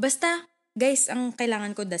ko? Basta, guys, ang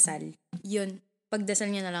kailangan ko dasal. Yun. Pagdasal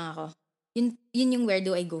niyo na lang ako. Yun yung where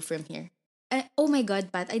do I go from here. Oh my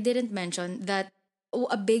God, Pat, I didn't mention that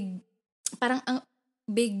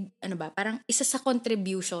parang isa sa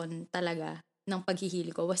contribution talaga ng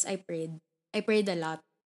paghihil ko was I prayed. I prayed a lot.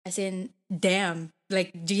 As in, damn,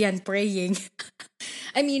 like Gian praying.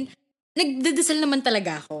 I mean, nagdadasal naman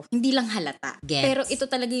talaga ako. Hindi lang halata. Gets. Pero ito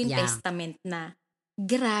talaga yung Yeah. testament na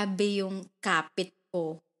grabe yung kapit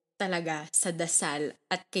ko talaga sa dasal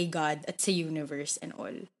at kay God at sa universe and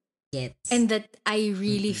all. Gets. And that I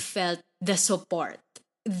really felt the support.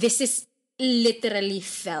 This is literally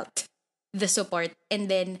felt the support. And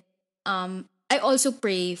then, I also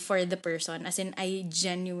pray for the person. As in, I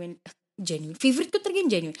genuine. Favorite ko talaga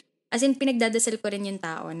yung genuine. As in, pinagdadasal ko rin yung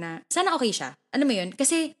tao na sana okay siya. Ano mo yun?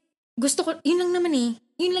 Kasi gusto ko, yun lang naman eh.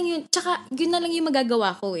 Yun lang yun. Tsaka, yun na lang yung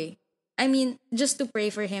magagawa ko eh. I mean, just to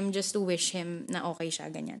pray for him, just to wish him na okay siya,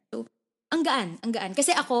 ganyan. So, ang gaan.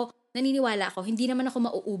 Kasi ako, naniniwala ako, hindi naman ako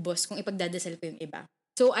mauubos kung ipagdadasal ko yung iba.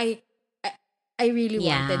 So, I really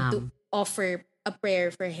wanted to offer a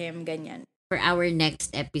prayer for him, ganyan. For our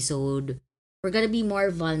next episode, we're gonna be more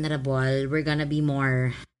vulnerable. We're gonna be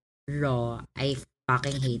more raw. I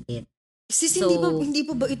fucking hate it. Sis, So- hindi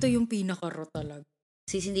pa ba ito yung pinaka-raw talaga?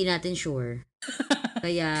 Sis, hindi natin sure.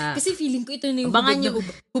 Kaya, Kasi feeling ko ito na yung Abangan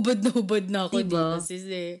hubad na ako Diba? dito, sis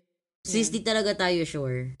eh. sis, di talaga tayo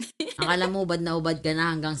sure. Akala mo hubad ka na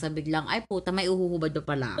hanggang sa biglang, ay puta, may uhuhubad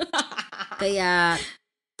pa pala. Kaya,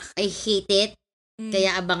 I hate it.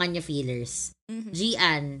 Kaya abangan nyo feelers. Mhm.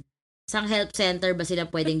 Gian, sang help center ba sila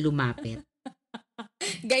pwedeng lumapit?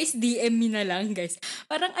 Guys, DM me na lang, guys.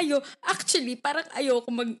 Parang parang ayoko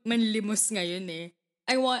manlimos ngayon eh.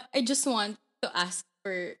 I just want to ask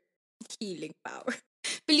for healing power.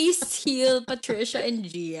 Please heal Patricia and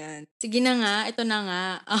Gian. Sige na nga, ito na nga.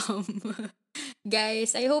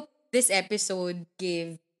 Guys, I hope this episode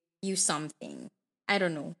gave you something. I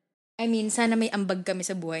don't know. I mean, sana may ambag kami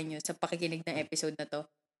sa buhay nyo sa pakikinig ng episode na to.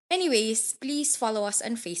 Anyways, please follow us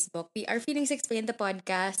on Facebook. We are Feelings Explained the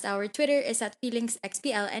podcast. Our Twitter is at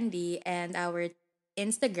FeelingsXPLND and our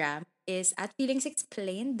Instagram is at Feelings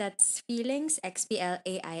Explained. That's Feelings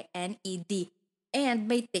XPLAINED. And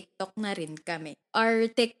may TikTok na rin kami.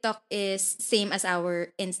 Our TikTok is same as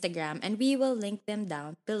our Instagram and we will link them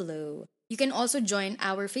down below. You can also join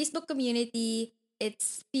our Facebook community.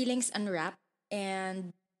 It's Feelings Unwrapped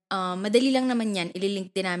and madali lang naman yan.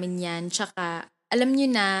 Ililink din namin yan. Tsaka, alam nyo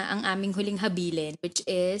na ang aming huling habilin, which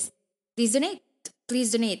is, please donate.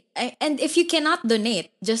 Please donate. And if you cannot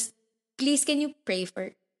donate, just, please can you pray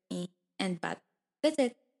for me and Pat. That's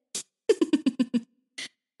it.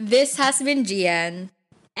 This has been Gian.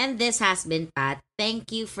 And this has been Pat.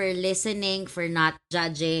 Thank you for listening, for not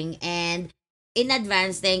judging, and in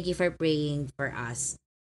advance, thank you for praying for us.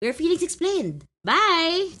 We're Feelings Explained.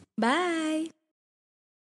 Bye! Bye!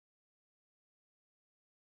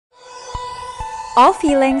 All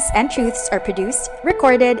feelings and truths are produced,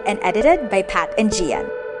 recorded, and edited by Pat and Gian.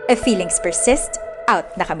 If feelings persist, out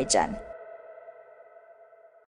na kami dyan.